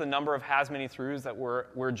 So that's the number of has many throughs that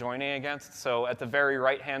we're joining against. So at the very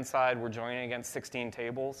right-hand side, we're joining against 16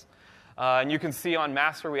 tables. And you can see on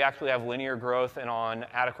master, we actually have linear growth, and on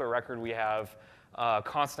adequate record, we have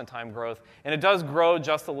constant time growth. And it does grow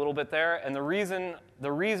just a little bit there. And the reason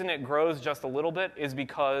it grows just a little bit is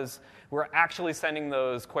because we're actually sending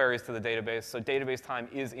those queries to the database. So database time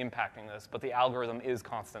is impacting this, but the algorithm is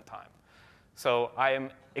constant time. So I am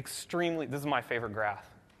this is my favorite graph.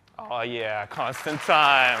 Oh yeah, constant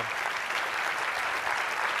time.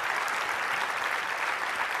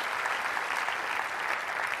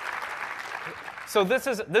 So this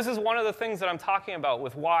is one of the things that I'm talking about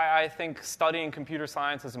with why I think studying computer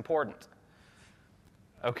science is important.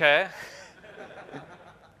 Okay?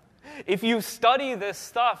 If you study this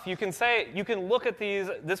stuff, you can look at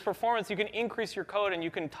this performance, you can increase your code, and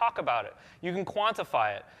you can talk about it. You can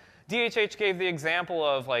quantify it. DHH gave the example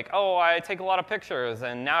of like, oh, I take a lot of pictures,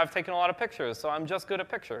 and now I've taken a lot of pictures, so I'm just good at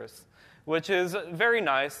pictures, which is very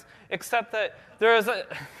nice, except that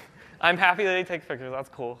I'm happy that he takes pictures. That's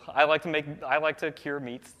cool. I like to cure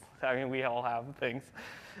meats. I mean, we all have things.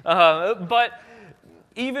 But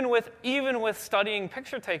even with studying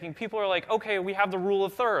picture taking, people are like, okay, we have the rule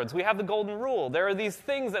of thirds. We have the golden rule. There are these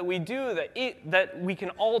things that we do that we can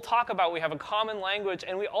all talk about. We have a common language,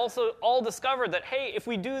 and we also all discovered that, hey, if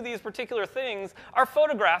we do these particular things, our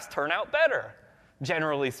photographs turn out better,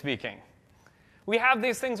 generally speaking. We have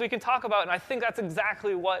these things we can talk about, and I think that's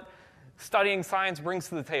exactly what studying science brings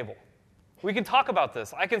to the table. We can talk about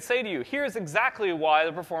this. I can say to you, here's exactly why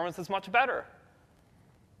the performance is much better.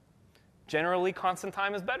 Generally, constant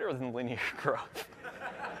time is better than linear growth.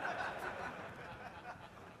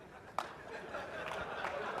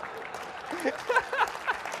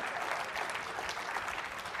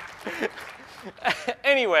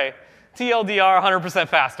 Anyway, TLDR 100%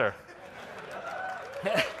 faster.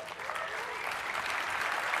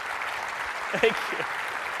 Thank you.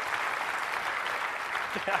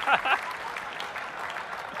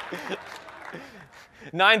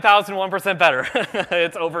 9,001% better.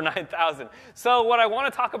 It's over 9,000. So what I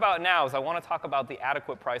want to talk about now is I want to talk about the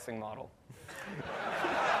adequate pricing model.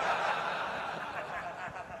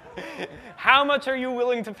 How much are you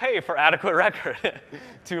willing to pay for adequate record?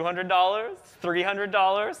 $200?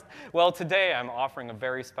 $300? Well, today I'm offering a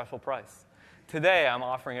very special price. Today I'm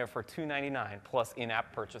offering it for $299 plus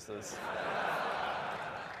in-app purchases.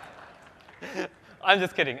 I'm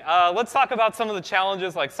just kidding. Let's talk about some of the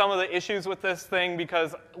challenges, like some of the issues with this thing,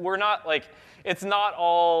 because we're not like, it's not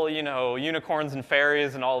all, unicorns and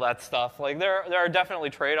fairies and all that stuff. Like there are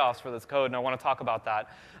definitely trade-offs for this code, and I want to talk about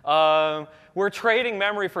that. We're trading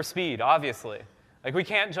memory for speed, obviously. Like we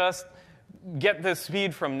can't just get this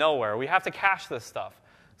speed from nowhere. We have to cache this stuff.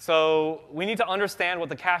 So we need to understand what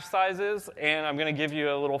the cache size is, and I'm going to give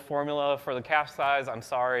you a little formula for the cache size. I'm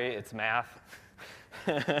sorry, it's math.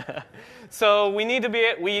 So we need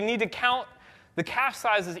to count the cache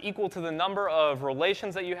size is equal to the number of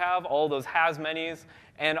relations that you have, all those has-manys,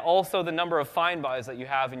 and also the number of find-bys that you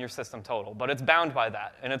have in your system total. But it's bound by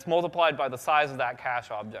that, and it's multiplied by the size of that cache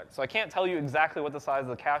object. So I can't tell you exactly what the size of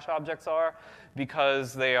the cache objects are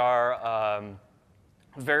because they are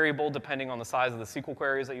variable depending on the size of the SQL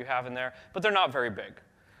queries that you have in there, but they're not very big.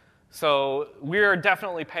 So we're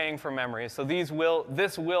definitely paying for memory. So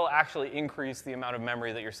this will actually increase the amount of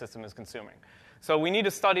memory that your system is consuming. So we need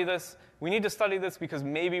to study this. We need to study this because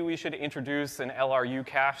maybe we should introduce an LRU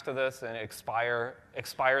cache to this and expire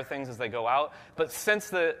things as they go out. But since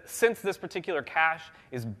this particular cache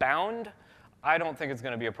is bound, I don't think it's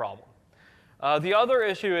going to be a problem. The other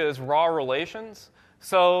issue is raw relations.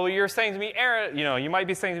 So you're saying to me, Aaron, you might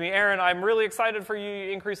be saying to me, Aaron, I'm really excited for you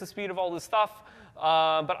to increase the speed of all this stuff.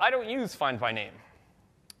 But I don't use find by name.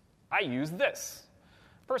 I use this.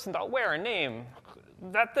 Person.where name,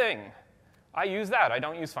 that thing. I use that. I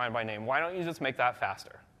don't use find by name. Why don't you just make that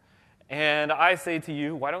faster? And I say to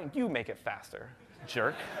you, why don't you make it faster,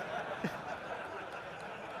 jerk?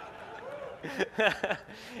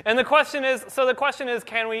 And the question is,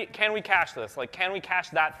 can we cache this? Like, can we cache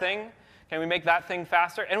that thing? Can we make that thing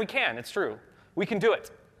faster? And we can. It's true. We can do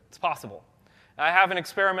it. It's possible. I have an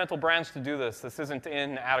experimental branch to do this. This isn't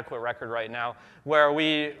in adequate record right now, where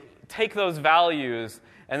we take those values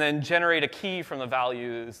and then generate a key from the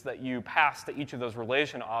values that you pass to each of those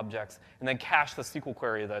relation objects, and then cache the SQL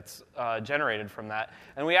query that's generated from that.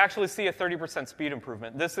 And we actually see a 30% speed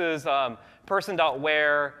improvement. This is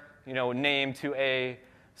person.where, name to a.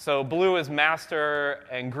 So blue is master,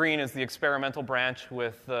 and green is the experimental branch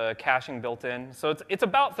with the caching built in. So it's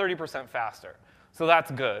about 30% faster. So that's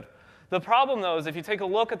good. The problem, though, is if you take a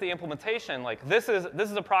look at the implementation, like this is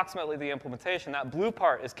approximately the implementation. That blue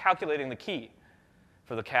part is calculating the key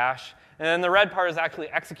for the cache, and then the red part is actually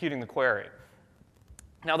executing the query.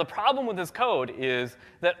 Now, the problem with this code is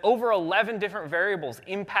that over 11 different variables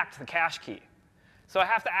impact the cache key. So I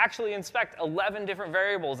have to actually inspect 11 different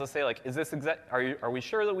variables to say, like, is this are we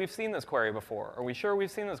sure that we've seen this query before? Are we sure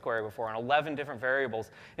we've seen this query before on 11 different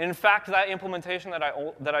variables? And in fact, that implementation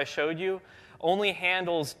that I showed you only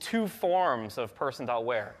handles two forms of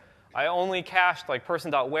person.where. I only cached like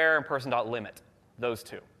person.where and person.limit, those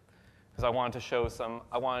two. because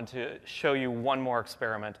I wanted to show you one more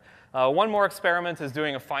experiment. One more experiment is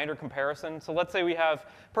doing a finder comparison. So let's say we have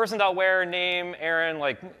person.where, name, Aaron,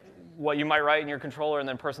 like what you might write in your controller, and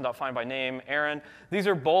then person.find by name, Aaron. These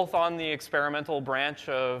are both on the experimental branch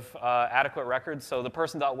of adequate records. So the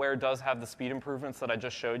person.where does have the speed improvements that I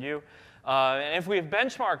just showed you. And if we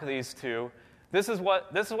benchmark these two, this is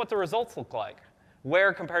what the results look like.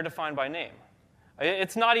 Where compared to find by name.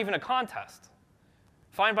 It's not even a contest.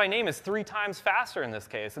 Find by name is 3 times faster in this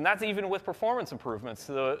case, and that's even with performance improvements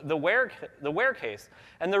to the where case.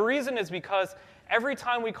 And the reason is because every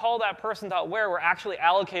time we call that person.where, we're actually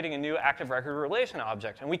allocating a new active record relation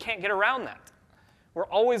object, and we can't get around that. We're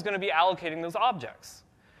always going to be allocating those objects.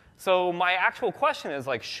 So my actual question is,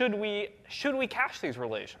 like, should we cache these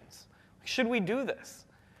relations? Should we do this?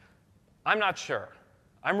 I'm not sure.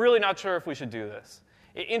 I'm really not sure if we should do this.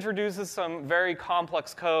 It introduces some very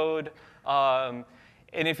complex code.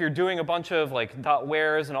 And if you're doing a bunch of like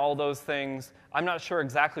 .wheres and all those things, I'm not sure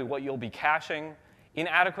exactly what you'll be caching. In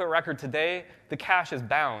adequate record today, the cache is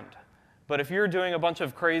bound. But if you're doing a bunch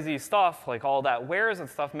of crazy stuff, like all that wheres and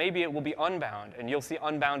stuff, maybe it will be unbound, and you'll see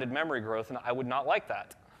unbounded memory growth, and I would not like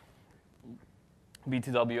that.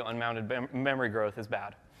 B2W, unbounded memory growth, is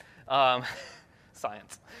bad.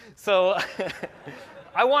 Science. So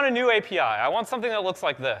I want a new API. I want something that looks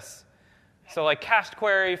like this. So like cached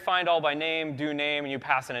query, find all by name, do name, and you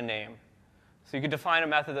pass in a name. So you could define a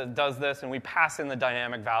method that does this, and we pass in the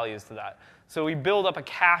dynamic values to that. So we build up a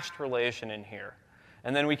cached relation in here.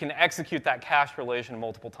 And then we can execute that cached relation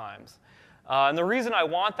multiple times. And the reason I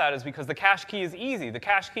want that is because the cache key is easy. The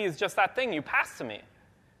cache key is just that thing you pass to me.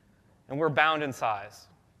 And we're bound in size.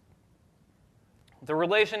 The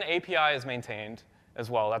relation API is maintained as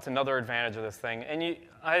well. That's another advantage of this thing. And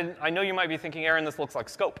I know you might be thinking, Aaron, this looks like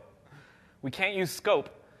scope. We can't use scope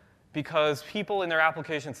because people in their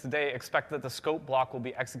applications today expect that the scope block will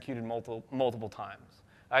be executed multiple times.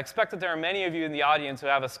 I expect that there are many of you in the audience who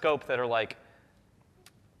have a scope that are like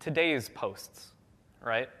today's posts,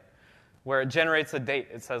 right? Where it generates a date.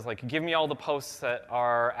 It says, like, give me all the posts that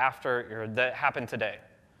are after, or that happened today.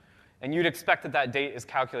 And you'd expect that that date is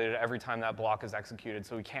calculated every time that block is executed,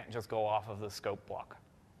 so we can't just go off of the scope block.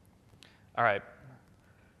 All right.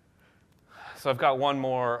 So I've got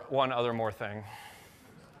one other more thing.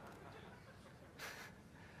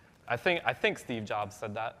 I think Steve Jobs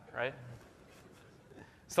said that, right?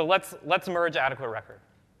 So let's merge adequate record.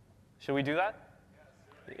 Should we do that?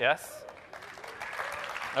 Yes?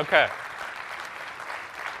 Okay.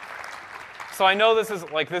 So I know this is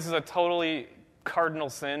a totally cardinal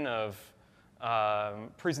sin of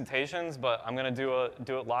presentations, but I'm going to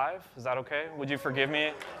do it live. Is that okay? Would you forgive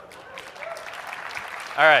me?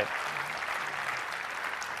 All right.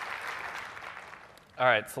 All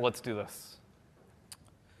right, so let's do this.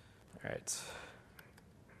 All right.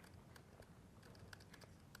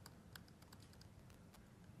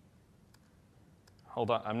 Hold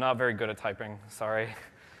on, I'm not very good at typing, sorry.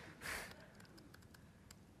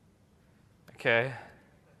 Okay.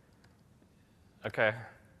 Okay.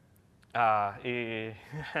 Okay,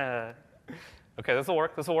 this will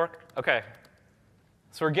work. Okay.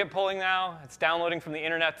 So we're Git pulling now. It's downloading from the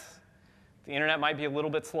internet. The internet might be a little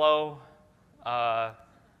bit slow.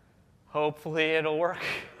 Hopefully it'll work.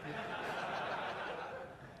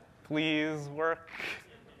 Please work.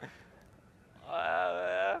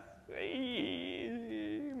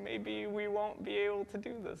 Maybe we won't be able to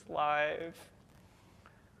do this live.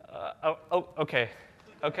 Okay.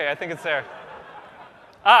 Okay, I think it's there.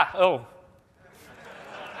 Oh.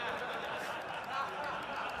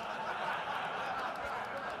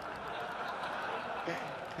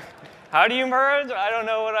 How do you merge? I don't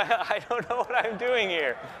know what I'm doing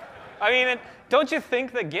here. I mean, don't you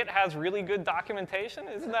think that Git has really good documentation?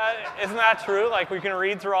 Isn't that true? Like, we can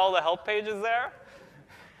read through all the help pages there?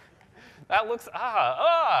 That looks,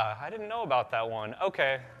 I didn't know about that one.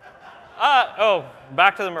 Okay.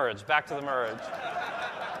 Back to the merge.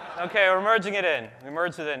 Okay, we're merging it in. We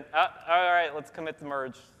merged it in. All right, let's commit the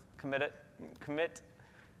merge. Commit.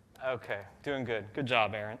 Okay, doing good. Good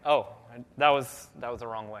job, Aaron. Oh, that was the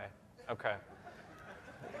wrong way. Okay.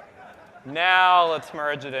 Now let's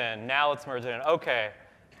merge it in. Okay.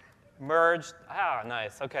 Merged.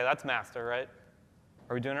 Nice. Okay, that's master, right?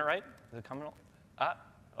 Are we doing it right? Is it coming?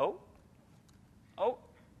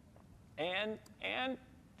 And.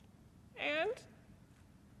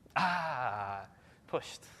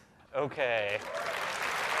 Pushed. Okay.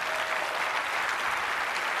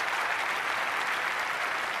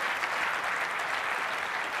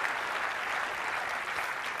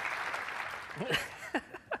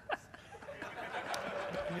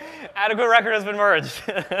 Adequate record has been merged.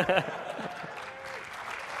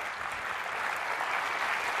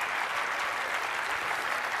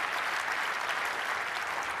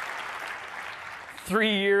 3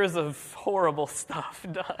 years of horrible stuff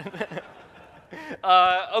done.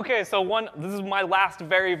 Okay, so this is my last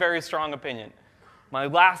very, very strong opinion. My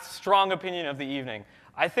last strong opinion of the evening.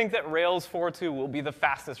 I think that Rails 4.2 will be the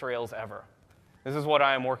fastest Rails ever. This is what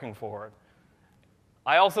I am working for.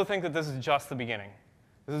 I also think that this is just the beginning.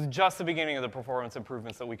 This is just the beginning of the performance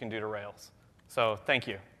improvements that we can do to Rails. So thank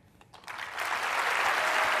you.